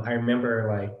 I remember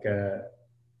like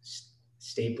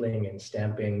stapling and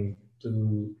stamping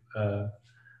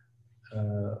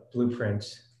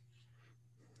blueprints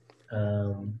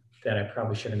that I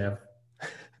probably shouldn't have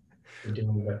been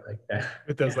doing it like that.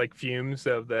 With those like fumes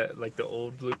of the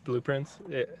old blueprints,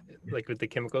 like with the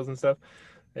chemicals and stuff.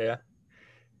 Yeah.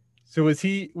 So was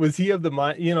he of the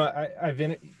mind? You know, I've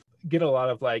get a lot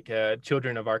of like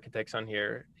children of architects on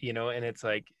here, you know, and it's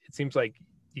like it seems like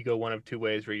you go one of two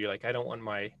ways where you're like, I don't want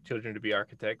my children to be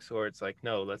architects, or it's like,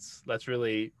 no, let's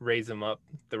really raise them up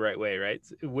the right way, right?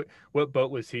 What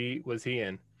boat was he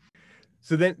in?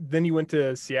 So then you went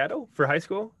to Seattle for high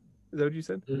school? Is that what you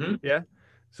said? Mm-hmm. Yeah.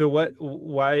 So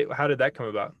how did that come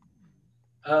about?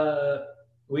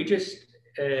 We just,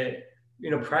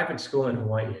 private school in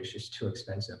Hawaii is just too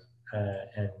expensive.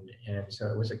 And so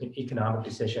it was like an economic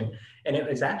decision, and it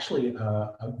was actually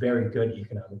a very good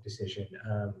economic decision.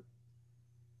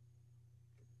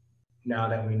 now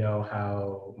that we know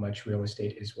how much real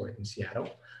estate is worth in Seattle.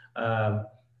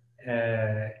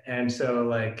 And so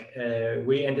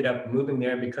we ended up moving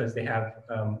there because they have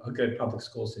a good public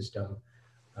school system.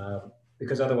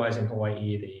 Because otherwise in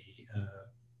Hawaii,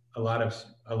 a lot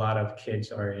of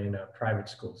kids are in a private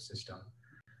school system,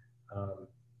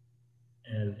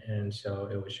 and so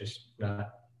it was just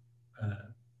not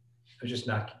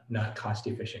cost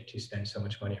efficient to spend so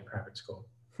much money in private school.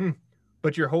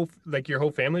 But your whole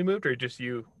family moved, or just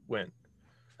you went?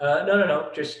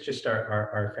 No, just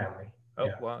our family. Oh,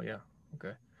 yeah. Wow, yeah,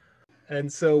 okay.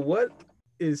 And so, what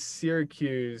is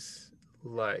Syracuse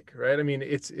like? Right, I mean,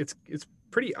 it's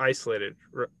pretty isolated,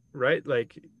 right?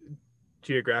 Like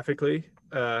geographically,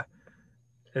 and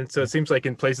so it seems like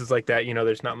in places like that,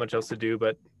 there's not much else to do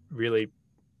but really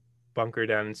bunker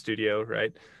down in studio,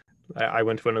 right? I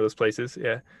went to one of those places.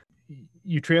 Yeah,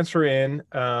 you transfer in,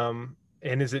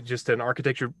 and is it just an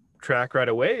architecture track right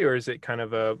away, or is it kind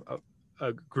of a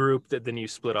group that then you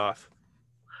split off?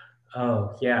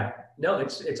 Oh yeah, no,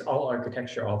 it's all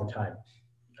architecture all the time,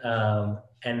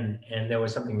 and there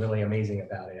was something really amazing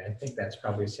about it. I think that's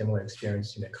probably a similar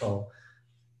experience to Nicole,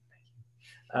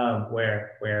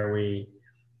 where we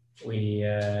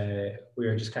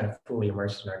were just kind of fully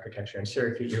immersed in architecture. And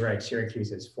Syracuse, you're right,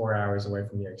 Syracuse is 4 hours away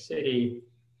from New York City,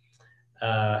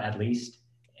 at least,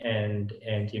 and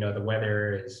the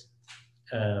weather is.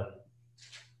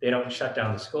 They don't shut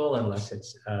down the school unless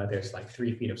it's there's like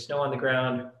 3 feet of snow on the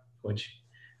ground, which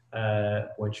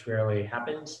rarely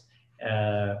happens.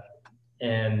 And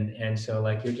so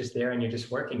you're just there and you're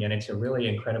just working, and it's a really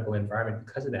incredible environment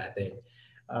because of that.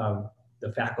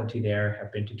 The faculty there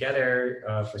have been together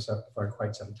for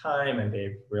quite some time, and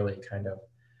they've really kind of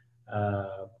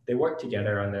they work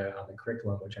together on the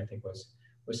curriculum, which I think was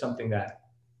something that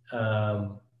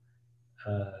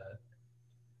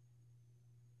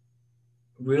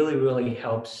really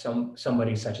helps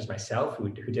somebody such as myself who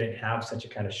didn't have such a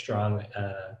kind of strong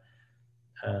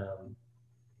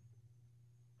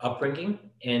upbringing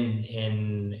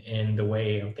in the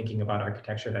way of thinking about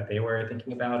architecture that they were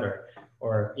thinking about,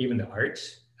 or even the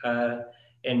arts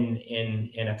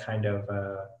in a kind of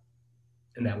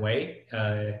in that way,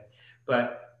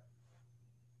 but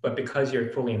because you're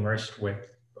fully immersed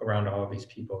around all of these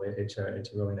people, it's a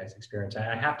really nice experience.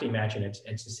 I have to imagine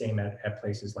it's the same at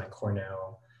places like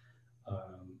Cornell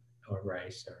or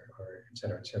Rice or et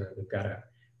cetera, et cetera.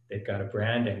 They've got a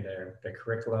brand and their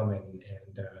curriculum, and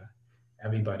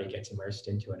everybody gets immersed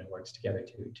into it and works together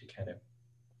to kind of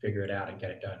figure it out and get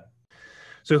it done.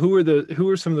 So who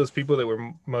were some of those people that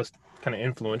were most kind of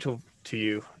influential to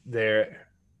you there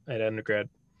at undergrad?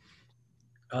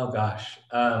 Oh gosh.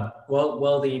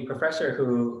 Well, the professor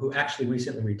who actually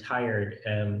recently retired,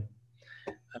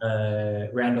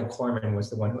 Randall Corman, was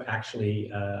the one who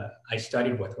actually I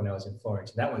studied with when I was in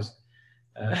Florence. And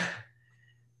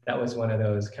that was one of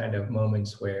those kind of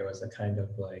moments where it was a kind of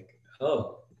like,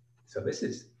 oh, so this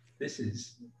is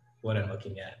what I'm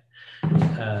looking at.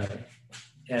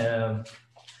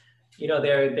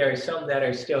 There are some that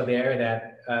are still there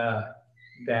that are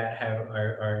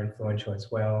influential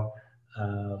as well.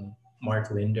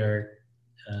 Mark Linder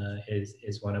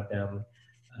is one of them.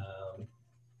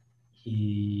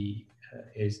 He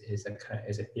is a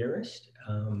theorist,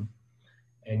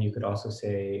 and you could also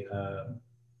say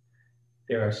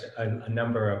there are a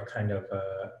number of kind of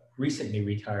recently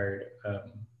retired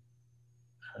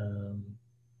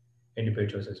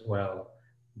individuals as well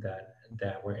that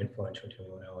were influential to me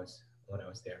when I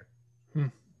was there.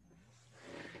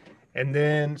 And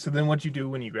then what'd you do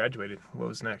when you graduated? What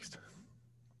was next?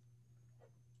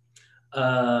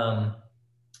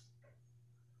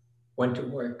 Went to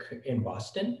work in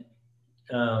Boston.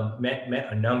 Met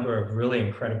a number of really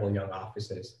incredible young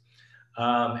offices,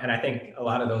 and I think a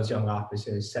lot of those young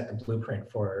offices set the blueprint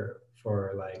for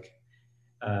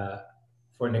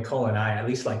Nicole and I, at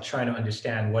least trying to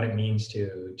understand what it means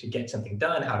to get something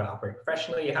done, how to operate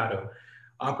professionally,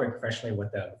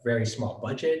 with a very small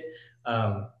budget,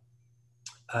 how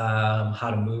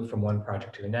to move from one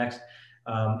project to the next.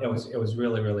 It was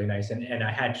really, really nice. And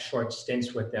I had short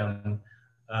stints with them,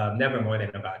 never more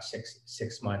than about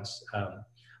six months.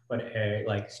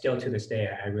 But still to this day,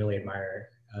 I really admire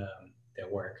their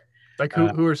work.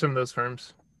 Who are some of those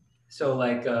firms? So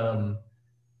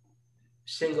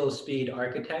Single Speed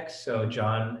Architects. So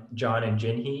John and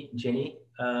Ginny.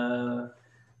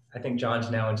 I think John's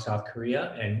now in South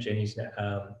Korea and Ginny's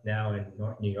now in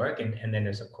New York. And then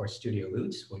there's of course Studio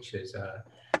Lutz, which is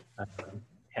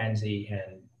Hansi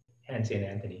and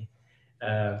Anthony,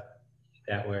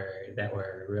 that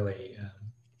were really,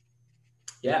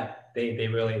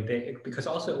 they because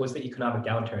also it was the economic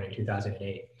downturn in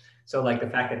 2008. So like the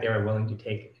fact that they were willing to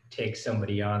take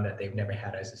somebody on that they've never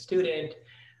had as a student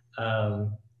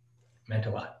meant a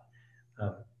lot.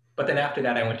 But then after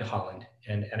that, I went to Holland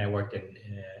and I worked at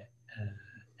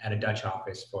a Dutch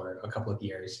office for a couple of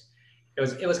years. It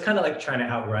was kind of like trying to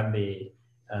outrun the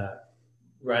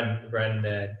run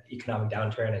the economic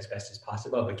downturn as best as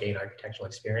possible, but gain architectural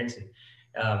experience. And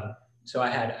so I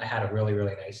had a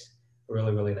really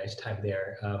nice time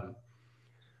there.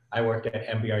 I worked at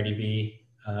MBRDB,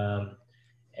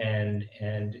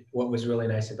 and what was really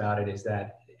nice about it is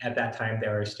that at that time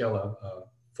there was still a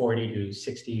 40 to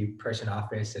 60 person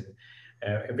office and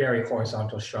a very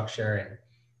horizontal structure,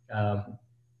 and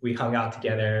we hung out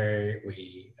together.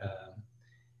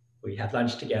 We had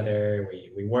lunch together.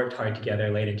 We worked hard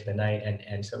together late into the night,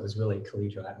 and so it was really a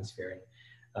collegial atmosphere.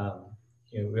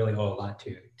 And really owe a lot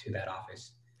to that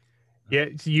office. Yeah,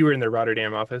 so you were in the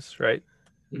Rotterdam office, right?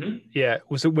 Mm-hmm. Yeah.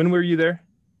 So when were you there?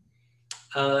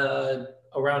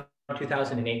 Around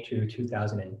 2008 to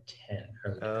 2010.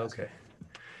 Okay.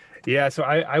 Yeah. So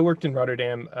I worked in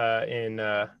Rotterdam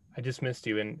I just missed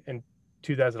you in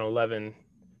 2011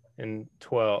 and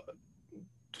 12.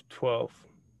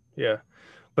 Yeah.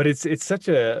 But it's such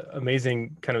a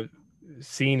amazing kind of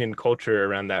scene and culture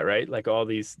around that, right? Like all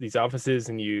these offices,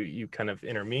 and you kind of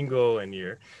intermingle, and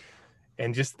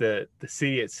just the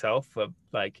city itself of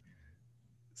like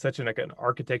such like an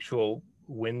architectural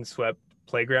windswept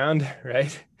playground,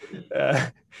 right?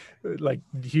 Like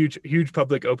huge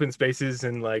public open spaces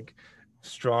and like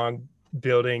strong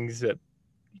buildings that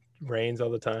rains all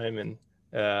the time, and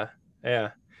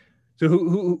yeah. So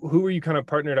who were you kind of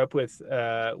partnered up with?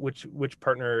 Which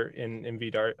partner in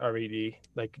MVRED?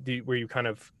 Like, were you kind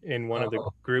of in one of the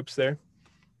groups there?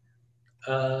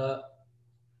 A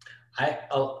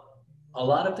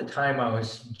lot of the time I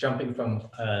was jumping from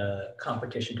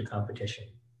competition to competition,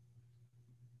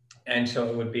 and so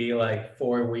it would be like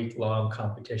 4-week long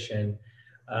competition,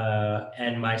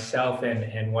 and myself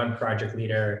and one project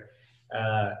leader,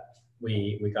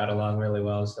 we got along really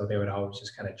well. So they would always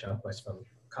just kind of jump us from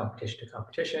competition to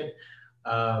competition,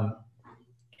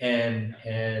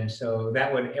 and so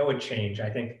it would change. I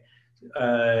think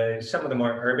some of the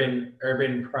more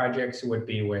urban projects would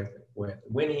be with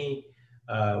Winnie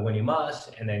Moss,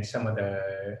 and then some of the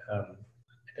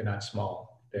they're not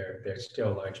small. They're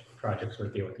still large projects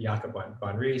would be with Jacob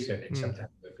von Ries, and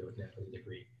sometimes would be with Natalie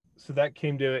Degree. So that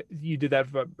came to it. You did that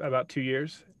for about 2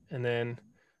 years, and then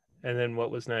what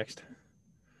was next?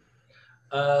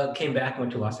 Came back,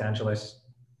 went to Los Angeles,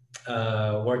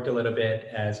 worked a little bit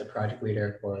as a project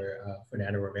leader for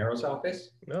Fernando Romero's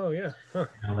office. Oh yeah, huh.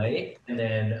 In LA, and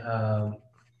then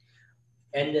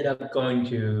ended up going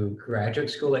to graduate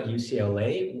school at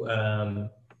UCLA,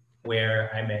 where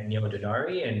I met Neil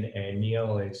Dodari, and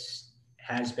Neil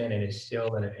has been and is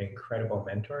still an incredible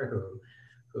mentor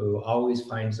who always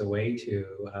finds a way to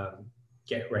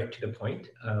get right to the point.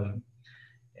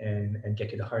 And get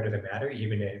to the heart of the matter,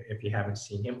 even if you haven't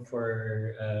seen him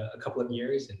for a couple of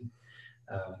years, and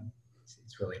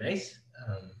it's really nice.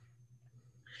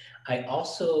 I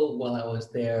also, while I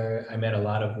was there, I met a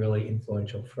lot of really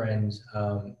influential friends,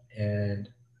 and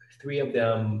 3 of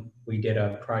them, we did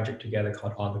a project together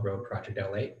called On the Road Project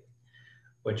LA,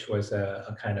 which was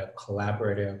a kind of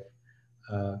collaborative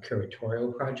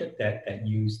curatorial project that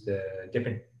used the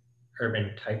different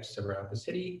urban types around the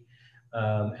city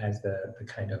as the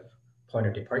kind of point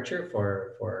of departure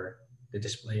for the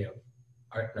display of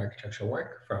art and architectural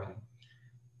work from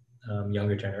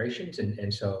younger generations.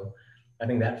 And so I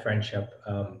think that friendship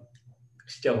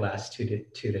still lasts to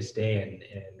this day, and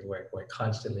we're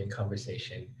constantly in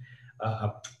conversation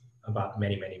about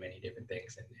many different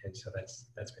things. And so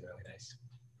that's been really nice.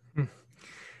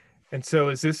 And so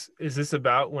is this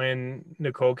about when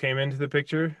Nicole came into the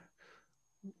picture?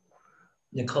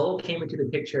 Nicole came into the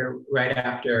picture right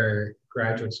after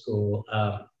graduate school,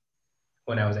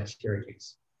 when I was at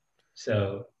Syracuse.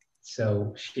 So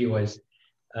she was,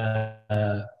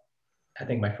 I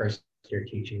think, my first year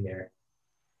teaching there.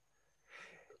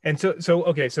 And so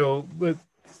okay, so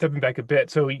stepping back a bit,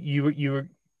 so you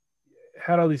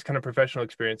had all these kind of professional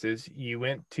experiences. You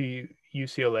went to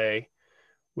UCLA,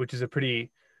 which is a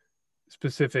pretty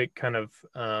specific kind of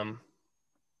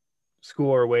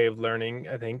school or way of learning,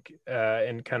 I think,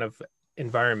 and kind of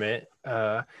environment.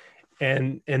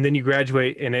 And then you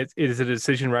graduate, and it is a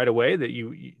decision right away that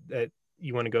you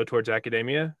want to go towards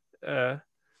academia,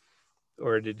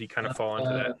 or did you kind of fall into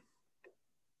that?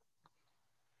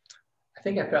 I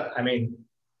think I mean,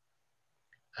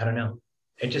 I don't know.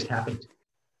 It just happened.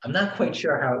 I'm not quite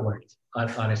sure how it worked.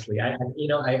 honestly. I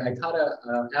taught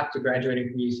after graduating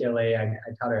from UCLA, I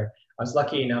taught her. I was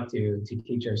lucky enough to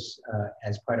teach us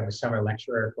as part of a summer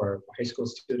lecturer for high school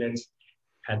students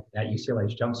at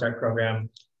UCLA's Jumpstart program.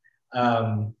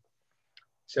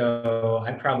 So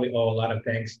I probably owe a lot of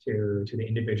thanks to the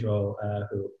individual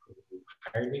who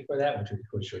hired me for that, which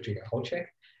was Georgina Holchek,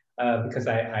 because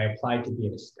I applied to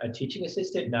be a teaching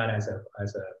assistant, not as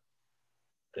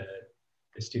the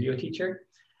studio teacher.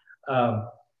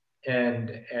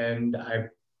 And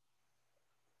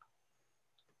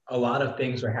a lot of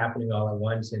things were happening all at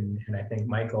once, and I think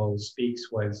Michael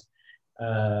Speaks was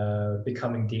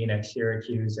becoming dean at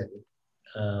Syracuse, and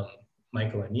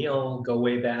Michael and Neil go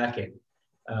way back,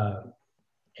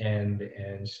 and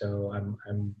so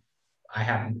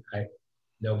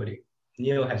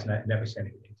Neil has never said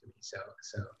anything to me, so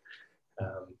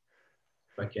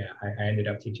but yeah, I ended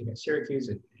up teaching at Syracuse,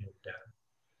 and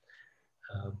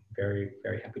very,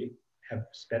 very happy to have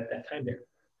spent that time there.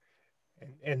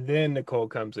 And then Nicole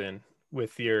comes in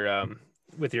with your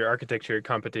architecture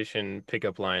competition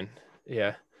pickup line.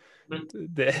 Yeah.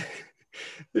 Mm-hmm.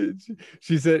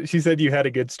 She said you had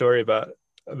a good story about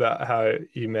how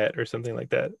you met or something like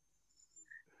that.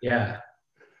 Yeah.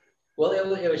 Well,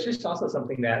 it was just also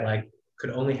something that like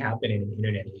could only happen in an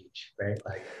internet age, right?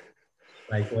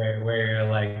 Like where you're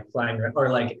like flying around, or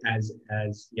like as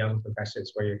young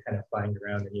professors, where you're kind of flying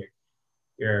around and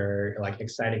you're like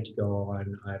excited to go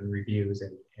on reviews,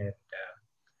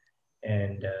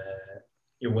 and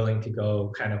you're willing to go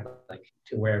kind of like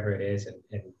to wherever it is and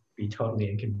be totally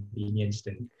inconvenienced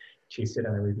and to sit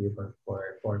on a review for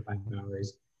 4 or 5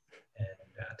 hours and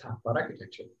talk about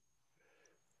architecture.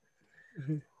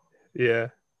 Yeah,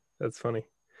 that's funny.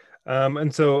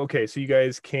 And so you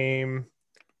guys came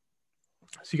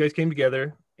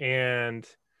together, and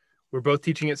we're both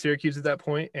teaching at Syracuse at that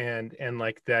point, and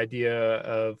like the idea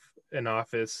of an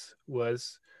office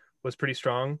was pretty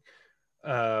strong.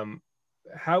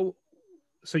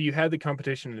 So you had the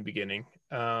competition in the beginning,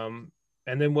 and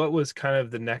then what was kind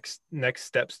of the next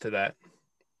steps to that,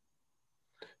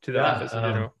 to the office in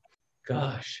general?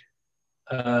 Gosh,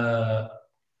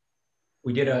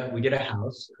 we did a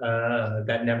house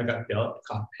that never got built.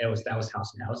 That was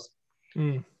House and House,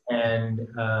 and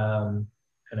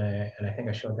I think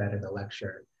I showed that in the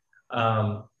lecture.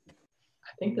 I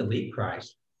think the league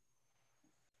prize.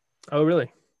 Oh,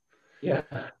 really? Yeah.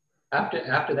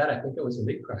 After that, I think it was the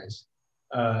league prize.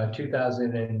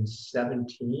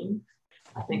 2017.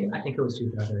 I think it was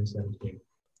 2017.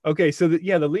 Okay, so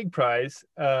the league prize.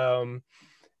 So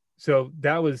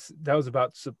that was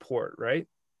about support, right?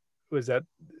 Was that?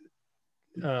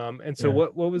 And so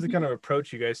what was the kind of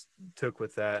approach you guys took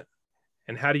with that,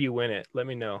 and how do you win it? Let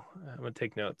me know. I'm gonna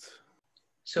take notes.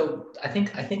 So I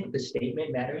think the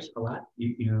statement matters a lot.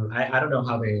 I don't know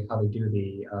how they do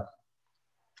the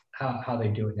how they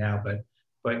do it now, but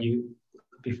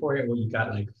before you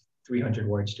got like 300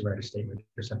 words to write a statement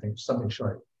or something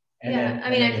short. And I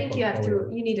think you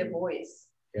need a voice,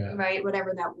 right?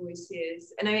 Whatever that voice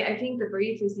is. And I think the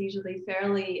brief is usually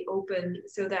fairly open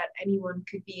so that anyone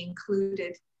could be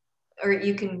included, or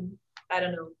you can, I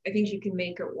don't know, I think you can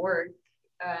make it work.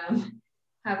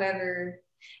 However,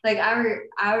 like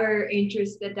our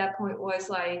interest at that point was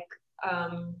like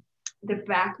the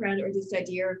background or this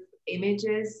idea of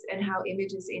images and how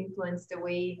images influence the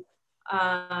way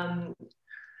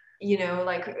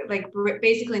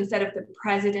basically instead of the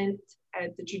president,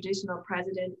 the traditional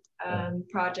president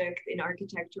project in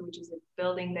architecture, which is a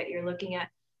building that you're looking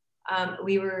at,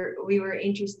 we were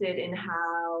interested in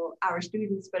how our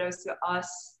students, but also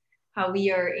us, how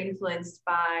we are influenced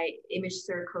by image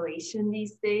circulation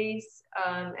these days,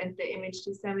 and the image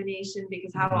dissemination,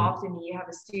 because how often do you have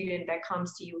a student that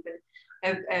comes to you with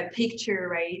a picture,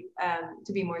 right?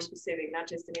 To be more specific, not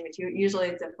just an image. Usually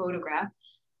it's a photograph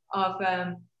of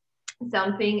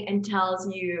something and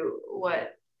tells you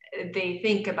what they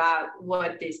think about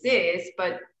what this is,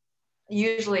 but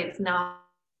usually it's not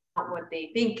what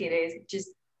they think it is, just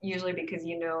usually because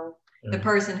the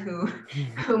person who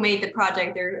made the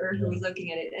project or who's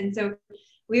looking at it. And so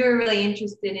we were really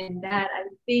interested in that, I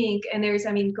think. And there's,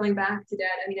 going back to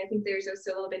that, I think there's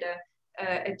also a little bit of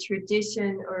a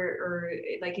tradition or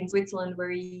like in Switzerland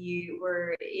where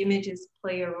images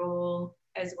play a role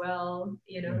as well,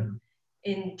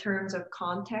 in terms of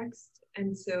context.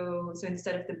 And so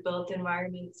instead of the built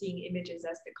environment, seeing images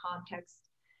as the context.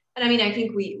 And I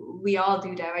think we all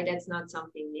do that, right? That's not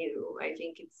something new. I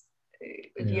think it's,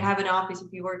 if you have an office,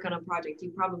 if you work on a project,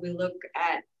 you probably look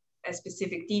at a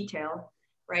specific detail,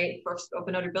 right, of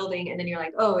another building, and then you're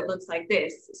like, oh, it looks like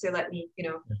this, so let me,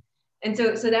 and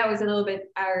so that was a little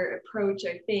bit our approach,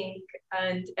 I think.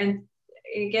 And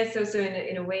I guess also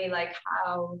in a way like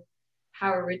how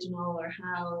original or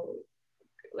how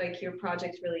like your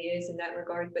project really is in that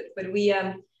regard. But we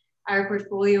our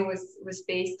portfolio was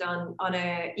based on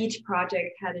each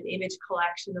project had an image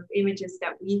collection of images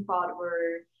that we thought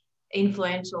were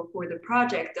influential for the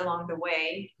project along the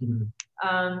way.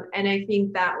 And I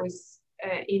think that was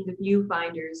in the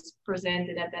viewfinders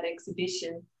presented at that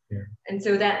exhibition. And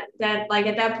so that like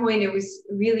at that point it was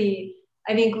really,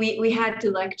 I think we had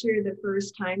to lecture the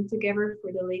first time together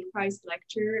for the Lake Prize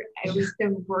lecture. It was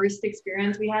the worst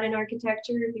experience we had in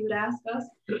architecture, if you would ask us.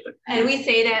 And we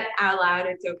say that out loud,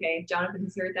 it's okay. Jonathan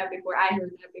has heard that before, I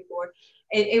heard that before.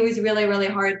 It was really, really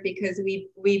hard because we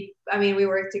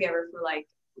worked together for like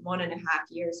 1.5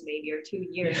 years maybe, or 2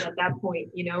 years at that point,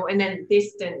 you know, and then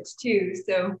distant too.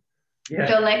 So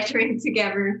the lecturing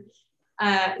together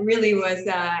really was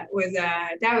I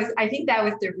think that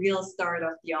was the real start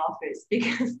of The Office,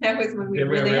 because that was when we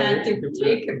really had to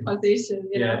take a position,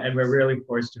 you know? And we're really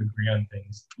forced to agree on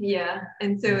things.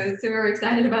 And so we were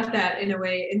excited about that in a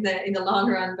way in the long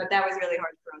run, but that was really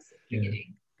hard for us at the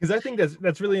beginning. Because I think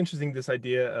that's really interesting, this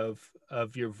idea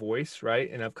of your voice, right,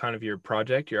 and of kind of your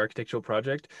project, your architectural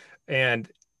project, and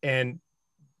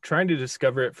trying to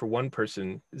discover it for one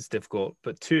person is difficult,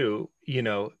 but two, you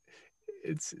know,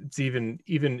 it's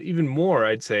even more,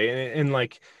 I'd say, and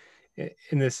like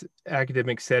in this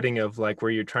academic setting of like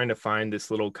where you're trying to find this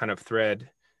little kind of thread.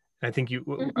 I think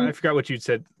I forgot what you'd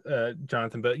said,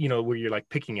 Jonathan, but you know, where you're like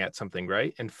picking at something,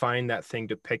 right, and find that thing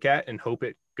to pick at and hope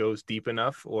it goes deep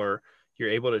enough, or you're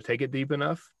able to take it deep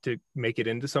enough to make it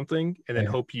into something, and then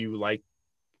hope you like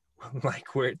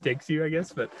where it takes you, I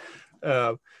guess. But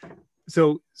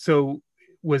so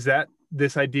was that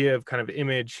this idea of kind of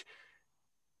image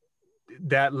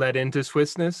that led into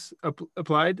Swissness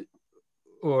applied,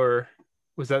 or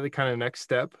was that the kind of next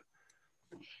step?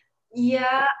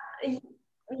 Yeah. I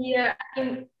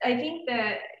think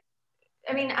that,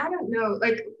 I mean, I don't know,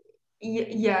 like,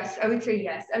 yes, I would say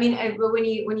yes. I mean, but when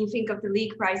you think of the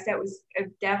League Prize, that was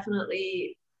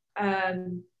definitely, I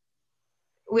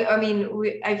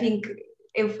think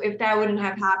if that wouldn't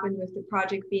have happened with the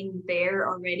project being there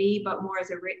already, but more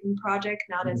as a written project,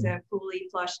 not as a fully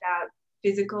flushed out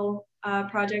physical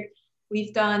project,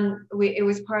 it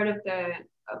was part of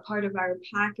our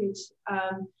package,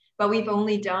 but we've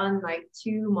only done like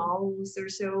 2 models or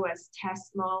so as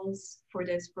test models for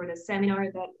the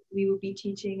seminar that we would be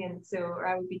teaching, or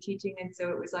I would be teaching, and so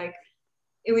it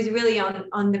was really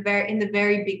in the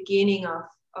very beginning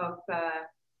of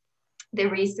the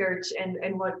research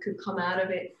and what could come out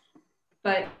of it.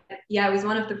 But yeah, it was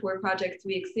one of the 4 projects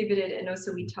we exhibited, and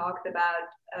also we talked about,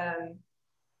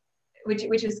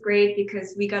 which was great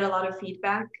because we got a lot of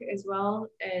feedback as well.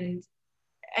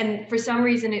 And for some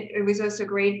reason, it was also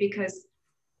great because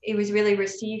it was really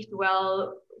received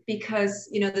well, because,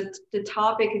 you know, the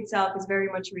topic itself is very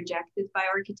much rejected by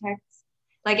architects.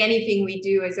 Like anything we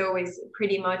do is always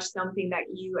pretty much something that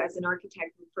you as an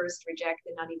architect would first reject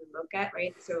and not even look at,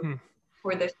 right? So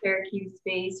for the Syracuse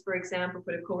space, for example,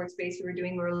 for the co-work space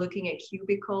we were looking at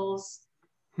cubicles,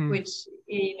 which,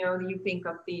 you know, you think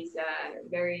of these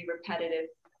very repetitive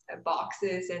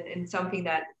boxes and something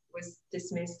that was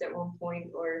dismissed at one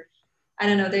point, or I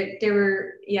don't know, they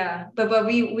were, but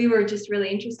we were just really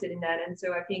interested in that. And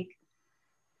so I think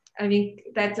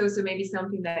that's also maybe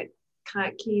something that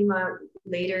kind of came out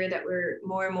later, that we're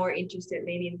more and more interested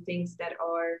maybe in things that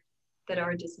are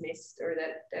dismissed, or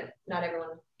that not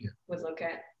everyone would look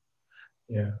at.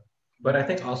 Yeah, but I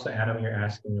think also, Adam, you're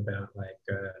asking about like,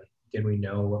 did we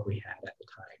know what we had at the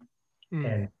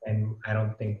time? And I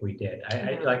don't think we did.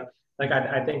 I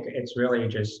think it's really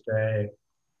just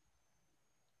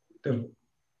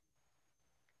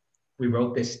we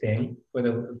wrote this thing for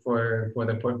the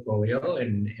portfolio,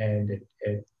 and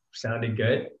it sounded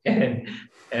good,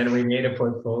 and we made a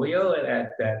portfolio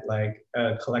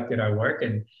that collected our work,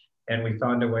 and we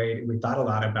found a way. We thought a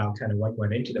lot about kind of what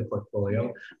went into the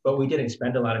portfolio, but we didn't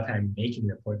spend a lot of time making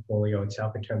the portfolio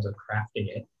itself in terms of crafting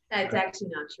it. That's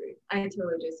actually not true. I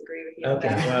totally disagree with you.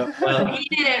 Okay, well, he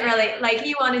didn't really, like,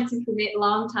 he wanted to submit a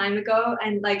long time ago,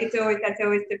 and like that's always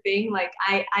the thing. Like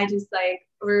I just like,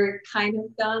 we're kind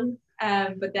of done,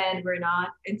 but then we're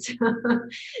not. And so,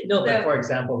 but for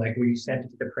example, like we sent it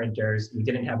to the printers. We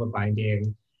didn't have a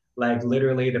binding. Like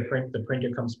literally, the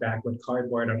printer comes back with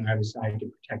cardboard on either side to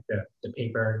protect the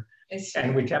paper.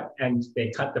 And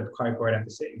they cut the cardboard at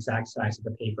the exact size of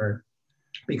the paper,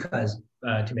 because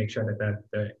to make sure that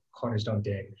the corners don't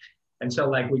dig. And so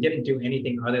like we didn't do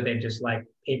anything other than just like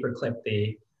binder clip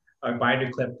the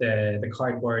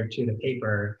cardboard to the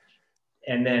paper,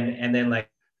 and then like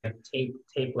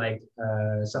tape like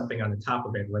something on the top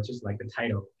of it, which is like the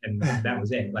title, and that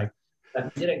was it. Like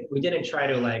we didn't try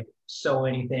to like sew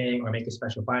anything or make a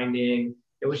special binding.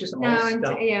 It was just all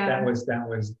stuff that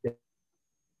was.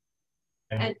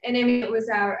 And I mean, it was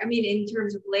in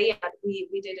terms of layout, we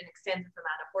did an extensive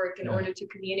amount of work in order to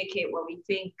communicate what we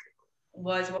think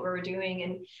was what we were doing.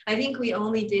 And I think we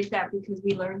only did that because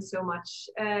we learned so much,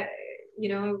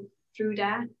 through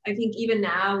that. I think even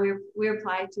now we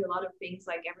apply to a lot of things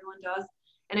like everyone does.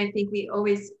 And I think we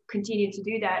always continue to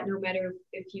do that no matter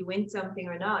if you win something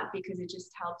or not, because it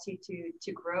just helps you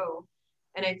to grow.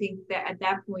 And I think that at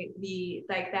that point,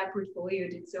 that portfolio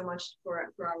did so much for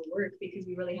our work because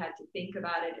we really had to think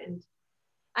about it. And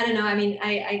I don't know, I mean,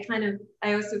 I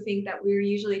also think that we're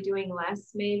usually doing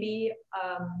less maybe,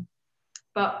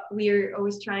 but we're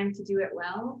always trying to do it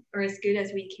well or as good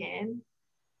as we can.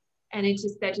 And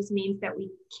that just means that we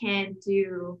can't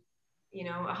do,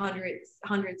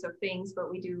 hundreds of things, but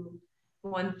we do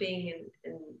one thing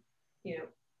and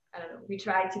I don't know, we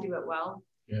try to do it well.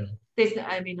 Yeah.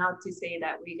 Not to say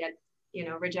that we get,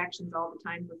 rejections all the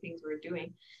time for things we're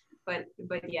doing, but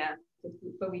we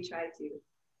try to.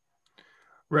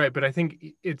 Right. But I think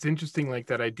it's interesting, like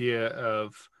that idea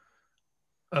of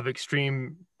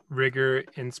extreme rigor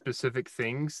in specific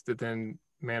things that then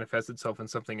manifests itself in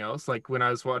something else. Like when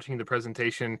I was watching the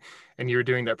presentation and you were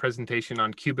doing that presentation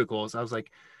on cubicles, I was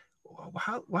like,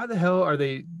 why the hell are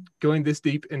they going this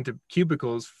deep into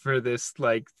cubicles for this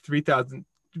like 3,000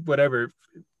 whatever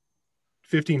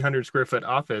 1,500 square foot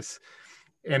office?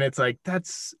 And it's like,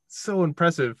 that's so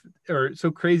impressive or so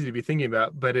crazy to be thinking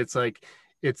about, but it's like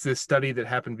it's this study that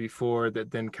happened before that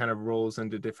then kind of rolls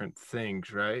into different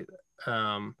things, right?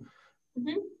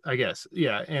 I guess,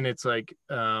 yeah. And it's like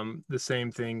the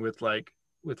same thing with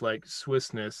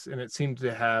Swissness, and it seemed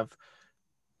to have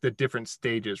the different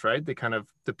stages, right?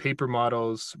 The paper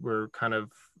models were kind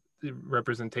of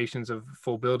representations of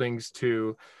full buildings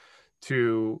to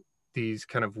these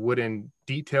kind of wooden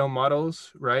detail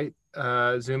models, right?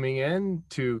 Zooming in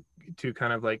to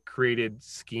kind of like created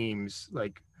schemes,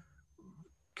 like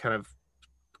kind of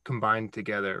combined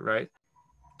together, right?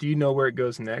 Do you know where it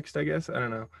goes next? I guess I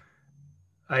don't know.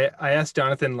 I asked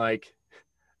Jonathan like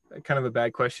kind of a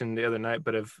bad question the other night,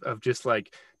 but of just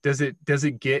like, does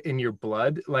it get in your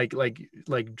blood? Like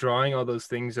drawing all those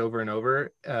things over and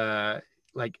over,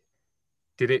 like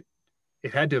did it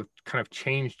had to have kind of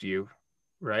changed you,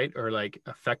 right? Or like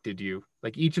affected you?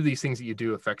 Like each of these things that you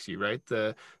do affects you, right?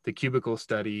 The cubicle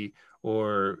study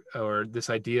or this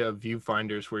idea of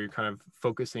viewfinders where you're kind of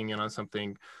focusing in on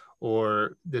something,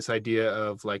 or this idea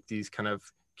of like these kind of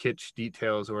kitsch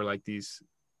details or like these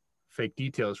fake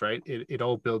details, right? It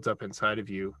all builds up inside of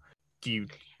you. Do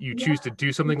you choose to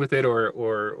do something with it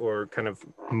or kind of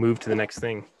move to the next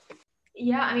thing?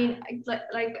 Yeah, I mean,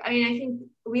 I think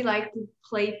we like to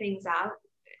play things out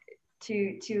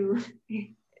to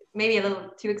maybe a little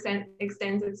too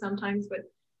extensive sometimes,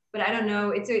 but I don't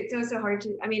know. It's also hard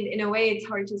to, I mean, in a way it's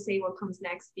hard to say what comes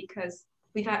next because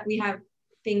we have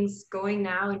things going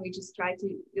now and we just try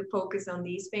to focus on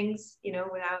these things,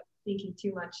 without thinking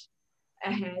too much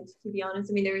ahead, to be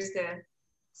honest. I mean, there's the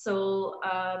Seoul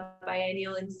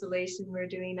biennial installation we're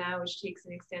doing now, which takes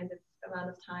an extended amount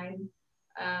of time.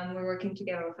 We're working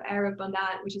together with Arab on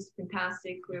that, which is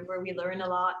fantastic, where we learn a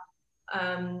lot.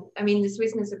 I mean, the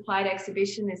Swissness Applied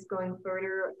exhibition is going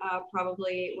further.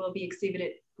 Probably will be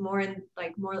exhibited more in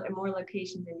more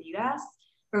locations in the US.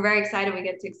 We're very excited. We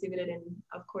get to exhibit it in,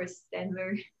 of course,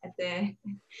 Denver at the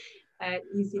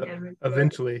UC Denver.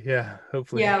 Eventually, yeah,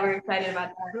 hopefully. Yeah, we're excited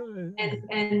about that.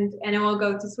 And it will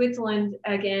go to Switzerland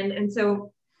again. And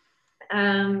so,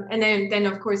 and then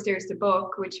of course there's the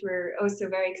book, which we're also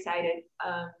very excited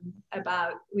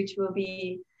about, which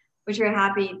we're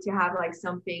happy to have like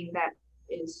something that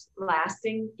is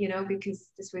lasting, because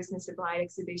the Swissness Applied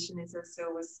exhibition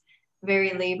was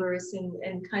very laborious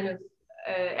and kind of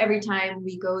every time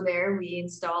we go there, we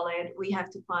install it, we have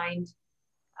to find,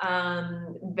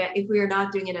 if we are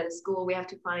not doing it at a school, we have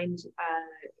to find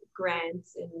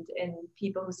grants and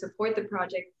people who support the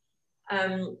project.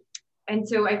 And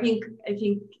so I think that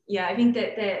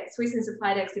the Swissness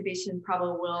Applied exhibition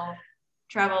probably will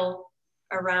travel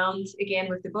around again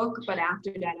with the book, but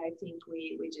after that, I think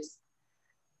we just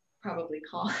probably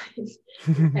call it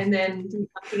and then do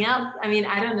something else. I mean,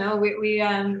 I don't know. We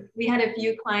had a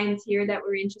few clients here that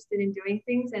were interested in doing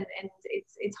things, and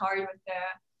it's hard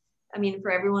with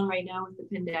for everyone right now with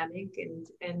the pandemic,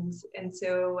 and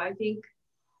so I think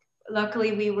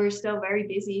luckily we were still very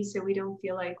busy, so we don't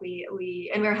feel like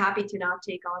and we're happy to not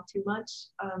take on too much,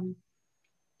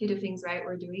 do the things right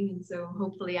we're doing, and so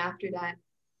hopefully after that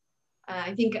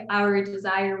I think our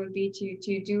desire would be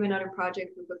to do another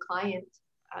project with a client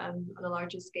on a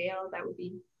larger scale. That would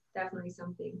be definitely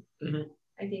something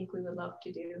I think we would love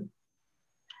to do.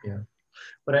 Yeah,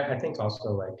 but I think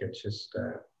also like it's just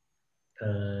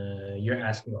you're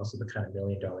asking also the kind of $1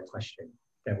 million question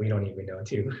that we don't even know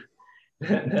too.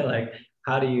 Like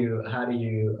how do you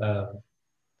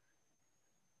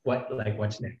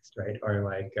what's next, right? Or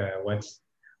like what's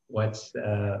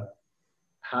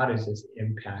how does this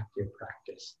impact your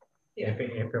practice? Yeah.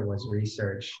 If it was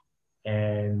research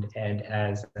and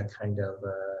as a kind of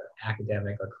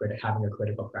academic or having a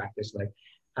critical practice, like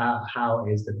how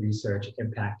is the research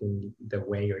impacting the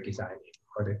way you're designing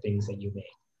or the things that you make?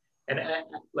 And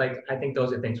I think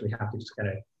those are things we have to just kind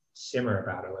of simmer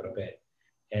about a little bit,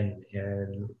 and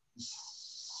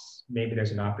maybe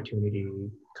there's an opportunity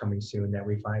coming soon that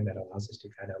we find that allows us to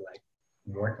kind of like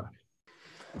work on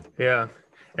it. Yeah.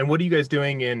 And what are you guys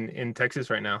doing in Texas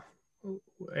right now?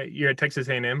 You're at Texas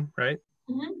A&M, right?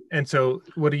 Mm-hmm. And so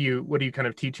what are you kind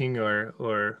of teaching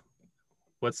or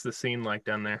what's the scene like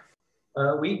down there?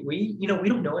 We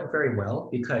don't know it very well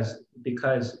because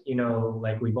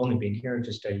like we've only been here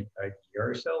just a year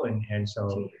or so, and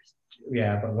so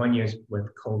yeah, but 1 year with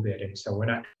COVID, and so we're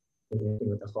not dealing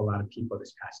with a whole lot of people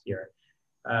this past year.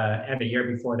 And the year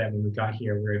before that, when we got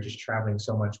here, we were just traveling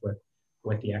so much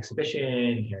with the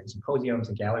exhibition and symposiums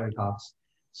and gallery talks,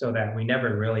 so that we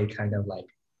never really kind of like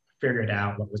figured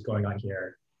out what was going on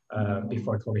here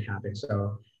before COVID happened.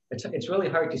 So it's really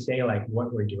hard to say like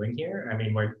what we're doing here. I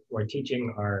mean, we're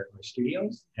teaching our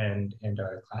studios and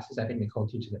our classes. I think Nicole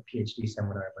teaches a PhD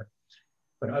seminar,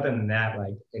 but other than that,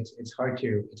 like it's hard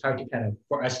to kind of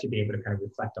for us to be able to kind of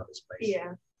reflect on this place.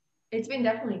 Yeah, it's been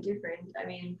definitely different. I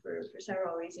mean, for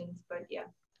several reasons, but yeah,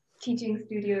 teaching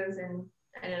studios, and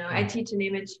I don't know. I teach an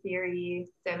image theory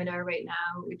seminar right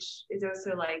now, which is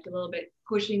also like a little bit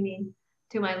pushing me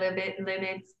to my limits.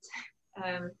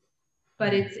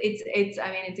 But it's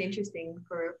I mean, it's interesting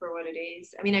for what it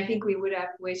is. I mean, I think we would have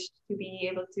wished to be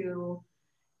able to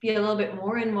be a little bit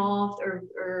more involved or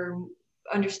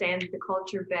understand the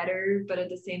culture better, but at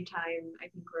the same time, I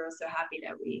think we're also happy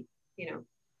that we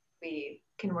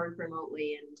can work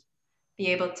remotely and be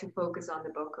able to focus on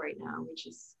the book right now, which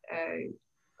is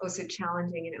also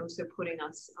challenging and also putting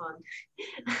us on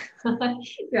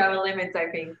to our limits, I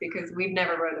think, because we've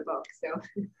never wrote a book. So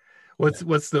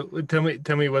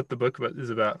tell me what the book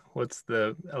is about. What's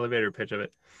the elevator pitch of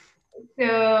it?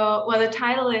 So, well, the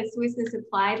title is Swiss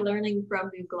Applied: Learning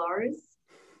from Nuglaris.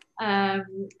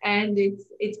 And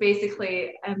it's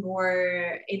basically a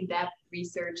more in-depth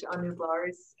research on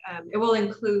Nuglaris. It will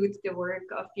include the work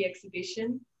of the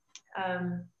exhibition,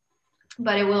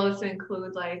 but it will also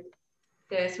include like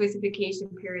the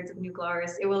Swissfication periods of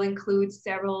Nuglaris. It will include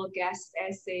several guest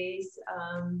essays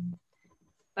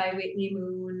by Whitney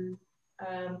Moon,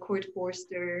 Kurt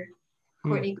Forster,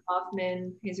 Courtney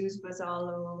Kaufman, Jesus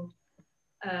Basalo,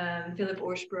 Philip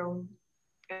Orsprung.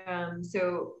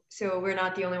 So we're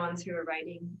not the only ones who are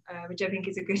writing, which I think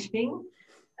is a good thing.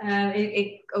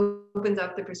 It opens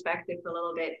up the perspective a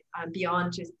little bit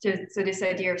beyond just so this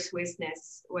idea of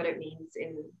Swissness, what it means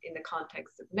in the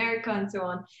context of America and so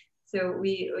on. So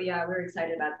we're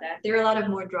excited about that. There are a lot of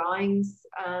more drawings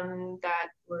that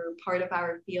were part of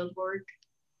our field work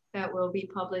that will be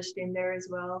published in there as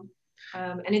well.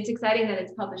 And it's exciting that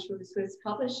it's published with a Swiss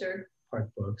publisher. Park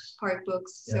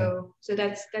Books. Yeah. So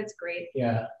that's great.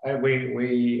 Yeah,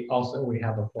 we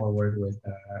have a foreword with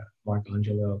Mark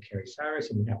Angelo, Carrie Cyrus,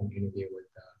 and we have an interview with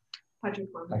Patrick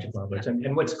Roberts. Yeah.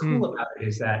 And what's cool about it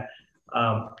is that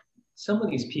some of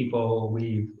these people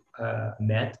we've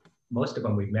met, most of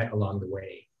them we've met along the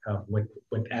way with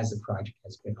as the project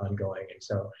has been ongoing, and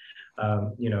so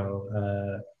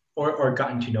or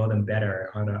gotten to know them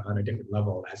better on a different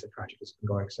level as the project has been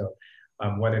going. So.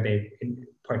 Whether they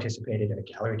participated in a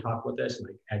gallery talk with us,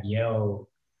 like at Yale,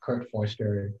 Kurt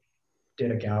Forster did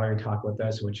a gallery talk with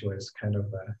us, which was kind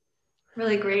of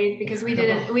really great because we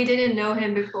didn't know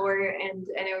him before, and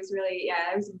it was really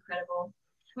it was incredible.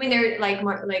 I mean, they're like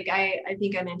Mark, like I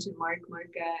think I mentioned Mark.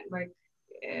 Mark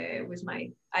was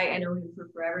I know him for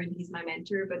forever, and he's my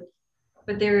mentor.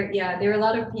 But there are a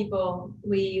lot of people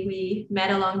we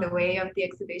met along the way of the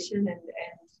exhibition, and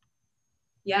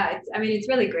yeah, it's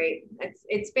really great.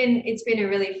 It's been a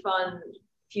really fun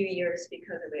few years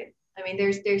because of it. I mean,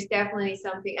 there's definitely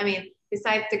something. I mean,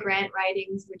 besides the grant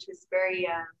writings, which was very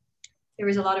there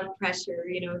was a lot of pressure,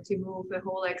 to move the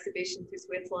whole exhibition to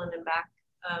Switzerland and back.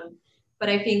 But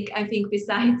I think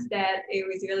besides that, it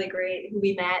was really great who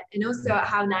we met, and also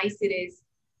how nice it is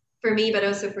for me, but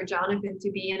also for Jonathan to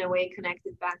be in a way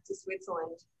connected back to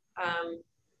Switzerland.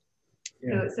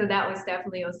 So that was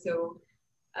definitely also,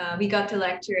 we got to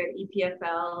lecture at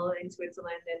EPFL in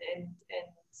Switzerland and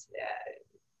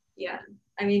yeah,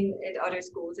 I mean, at other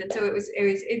schools. And so it's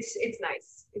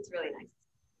nice. It's really nice.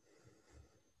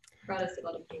 Brought us a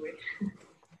lot of joy.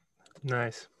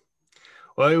 Nice.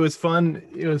 Well, it was fun.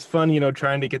 It was fun,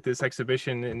 trying to get this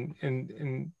exhibition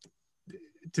and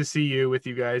to see you with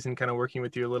you guys and kind of working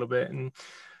with you a little bit and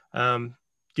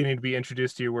getting to be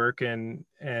introduced to your work and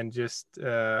just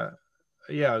it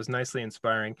was nicely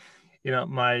inspiring.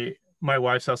 My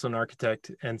wife's also an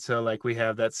architect, and so like we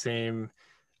have that same.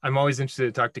 I'm always interested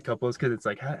to talk to couples because it's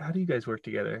like, how do you guys work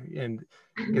together? And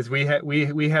because we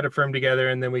had a firm together,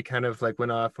 and then we kind of like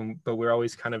went off, but we're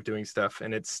always kind of doing stuff,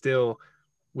 and it's still.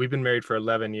 We've been married for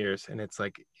 11 years, and it's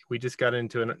like we just got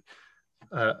into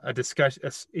a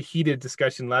heated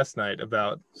discussion last night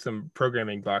about some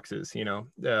programming boxes,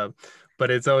 but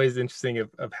it's always interesting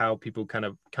of how people kind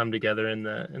of come together in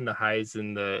the highs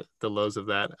and the lows of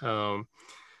that,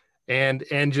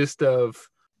 and just the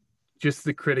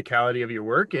criticality of your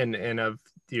work and of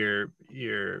your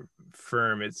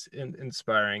firm. It's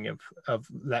inspiring of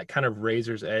that kind of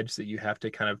razor's edge that you have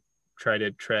to kind of try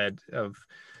to tread of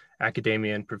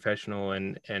academia and professional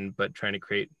but trying to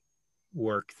create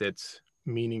work that's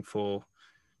meaningful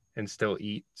and still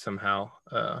eat somehow.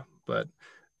 But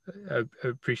I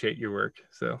appreciate your work.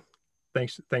 So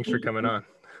thanks for coming on.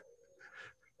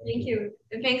 Thank you.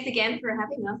 And thanks again for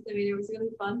having us. I mean, it was really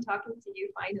fun talking to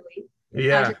you finally.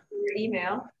 Yeah. Just your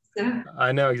email. So.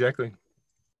 I know, exactly.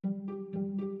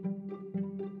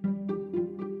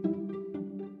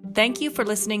 Thank you for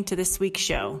listening to this week's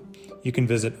show. You can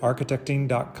visit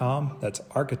architecting.com, that's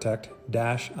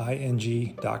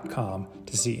architect-ing.com,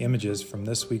 to see images from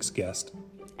this week's guest.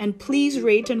 And please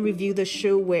rate and review the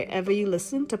show wherever you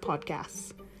listen to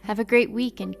podcasts. Have a great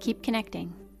week and keep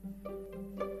connecting.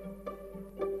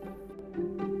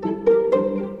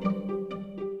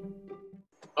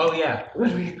 Oh yeah,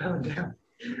 when we found out,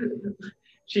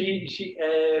 she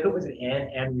who was it?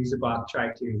 Anne Riesebach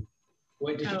tried to.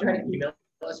 What did she try to email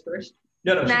us first?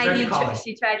 No, she tried to call us.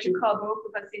 She tried to call both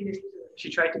of us individually.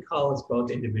 She tried to call us both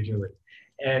individually,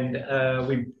 and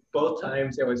we both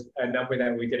times there was a number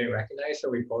that we didn't recognize, so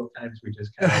we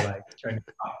just kind of like turned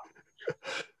it off.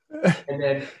 And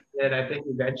then I think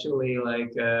eventually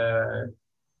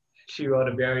she wrote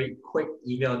a very quick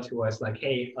email to us like,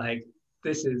 hey, like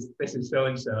this is so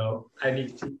and so. I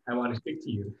want to speak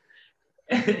to you.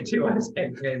 To us,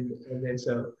 and then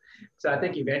so I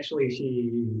think eventually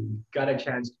she got a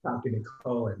chance to talk to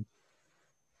Nicole,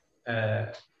 and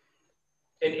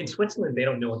in Switzerland they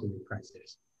don't know what the lead price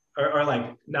is, or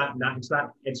like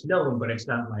it's known, but it's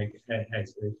not like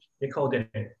as Nicole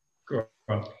didn't grow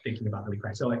up thinking about the lead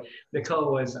price. So like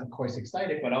Nicole was of course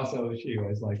excited, but also she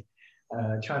was like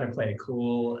trying to play it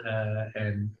cool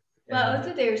well,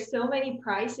 also there's so many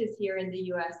prices here in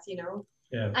the US,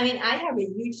 Yeah. I mean, I have a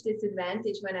huge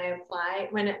disadvantage when I apply,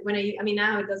 when I mean,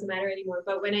 now it doesn't matter anymore,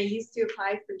 but when I used to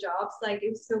apply for jobs, like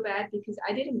it was so bad because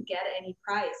I didn't get any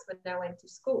prize when I went to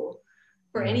school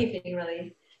for anything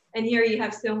really. And here you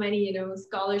have so many,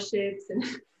 scholarships, and I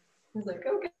was like,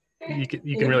 okay.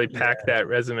 You can really pack that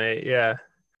resume. Yeah.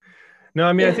 No,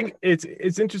 I mean, I think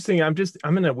it's interesting.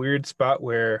 I'm in a weird spot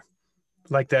where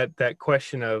like that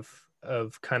question of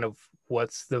kind of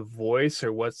what's the voice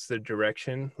or what's the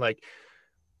direction, like,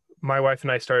 my wife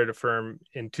and I started a firm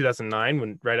in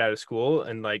 2009 right out of school,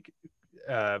 and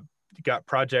got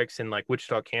projects in like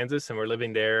Wichita, Kansas, and we're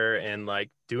living there and like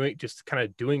doing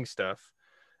stuff.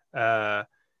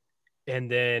 And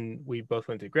then we both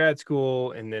went to grad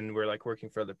school, and then we're like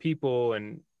working for other people,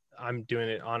 and I'm doing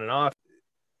it on and off.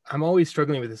 I'm always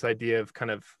struggling with this idea of kind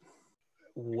of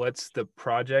what's the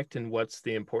project and what's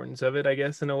the importance of it, I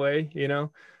guess, in a way,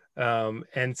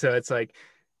 and so it's like,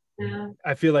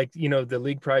 I feel like, the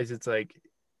league prize, it's like,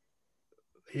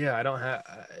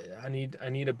 I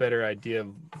need a better idea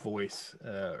of voice,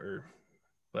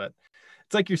 but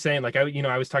it's like you're saying, like,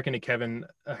 I was talking to Kevin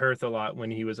Hirth a lot when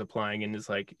he was applying, and it's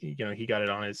like, he got it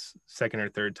on his second or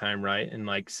third time, right? And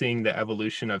like seeing the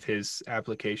evolution of his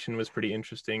application was pretty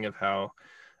interesting, of how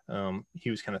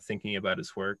he was kind of thinking about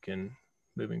his work and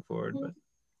moving forward. But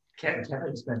Kevin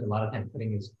spent a lot of time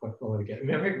putting his portfolio together.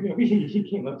 Remember he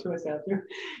came up to us after?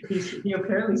 He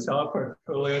apparently saw a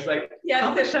portfolio. It was like,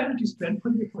 how much time did you spend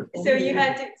putting your portfolio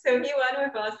together? So he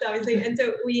went with us, obviously. And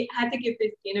so we had to give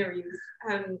these interviews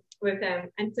with them.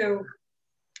 And so,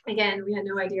 again, we had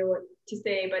no idea what to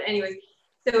say. But anyways,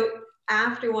 so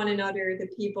after one another, the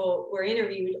people were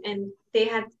interviewed, and they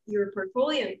had your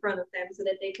portfolio in front of them so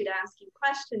that they could ask you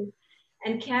questions.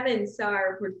 And Kevin saw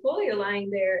our portfolio lying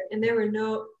there, and there were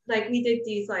no, like, we did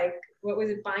these like what was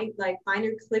it,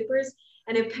 binder clippers.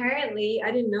 And apparently,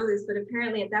 I didn't know this, but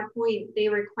apparently at that point they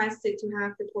requested to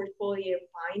have the portfolio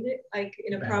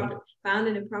bound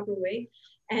in a proper way.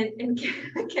 And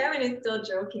Kevin is still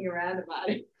joking around about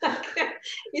it.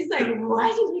 He's like, "Why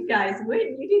did you guys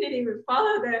win? You didn't even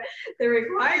follow the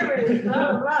requirements."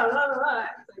 Blah, blah, blah, blah.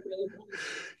 It's like really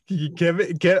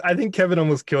funny. I think Kevin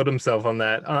almost killed himself on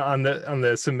that, on the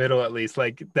submittal, at least,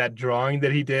 like that drawing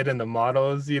that he did and the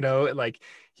models, like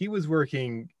he was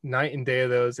working night and day of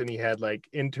those, and he had like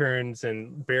interns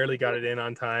and barely got it in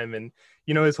on time. And,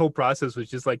 his whole process was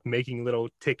just like making little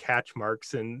tick hatch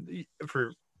marks and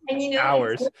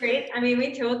hours. It's so great. I mean,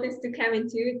 we told this to Kevin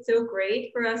too. It's so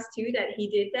great for us too that he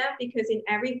did that, because in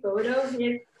every photo,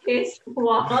 his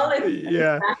wall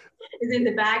is in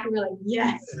the back, and we're like,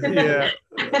 yes. Yeah.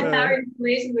 Our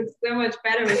information looks so much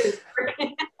better with this work.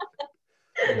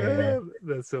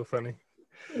 That's so funny.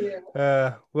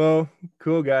 Yeah. Well,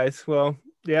 cool, guys. Well,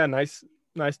 yeah, nice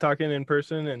talking in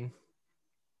person, and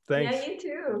thanks. Yeah, you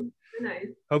too. Nice.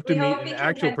 Hope to meet an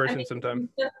actual person sometime.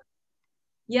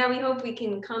 Yeah, we hope we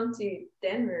can come to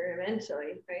Denver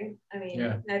eventually, right? I mean,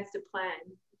 that's the plan,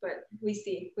 but we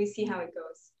see how it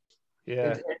goes.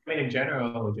 Yeah. I mean, in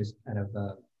general, just kind of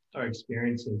our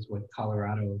experiences with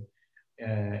Colorado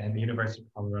and the University of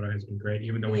Colorado has been great,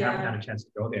 even though we haven't had a chance to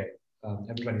go there.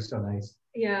 Everybody's so nice.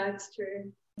 Yeah, it's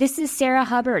true. This is Sarah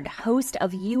Hubbard, host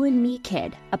of You and Me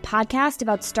Kid, a podcast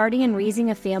about starting and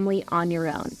raising a family on your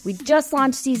own. We just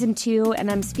launched season 2, and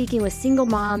I'm speaking with single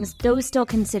moms, those still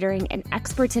considering, and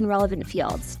experts in relevant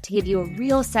fields to give you a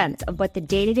real sense of what the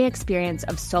day-to-day experience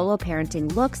of solo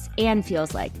parenting looks and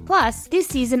feels like. Plus, this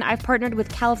season, I've partnered with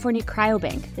California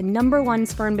Cryobank, the #1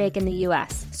 sperm bank in the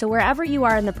U.S. So wherever you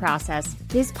are in the process,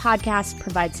 this podcast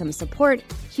provides some support,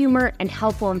 humor, and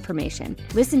helpful information.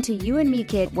 Listen to You and Me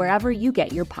Kid wherever you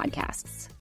get your podcasts.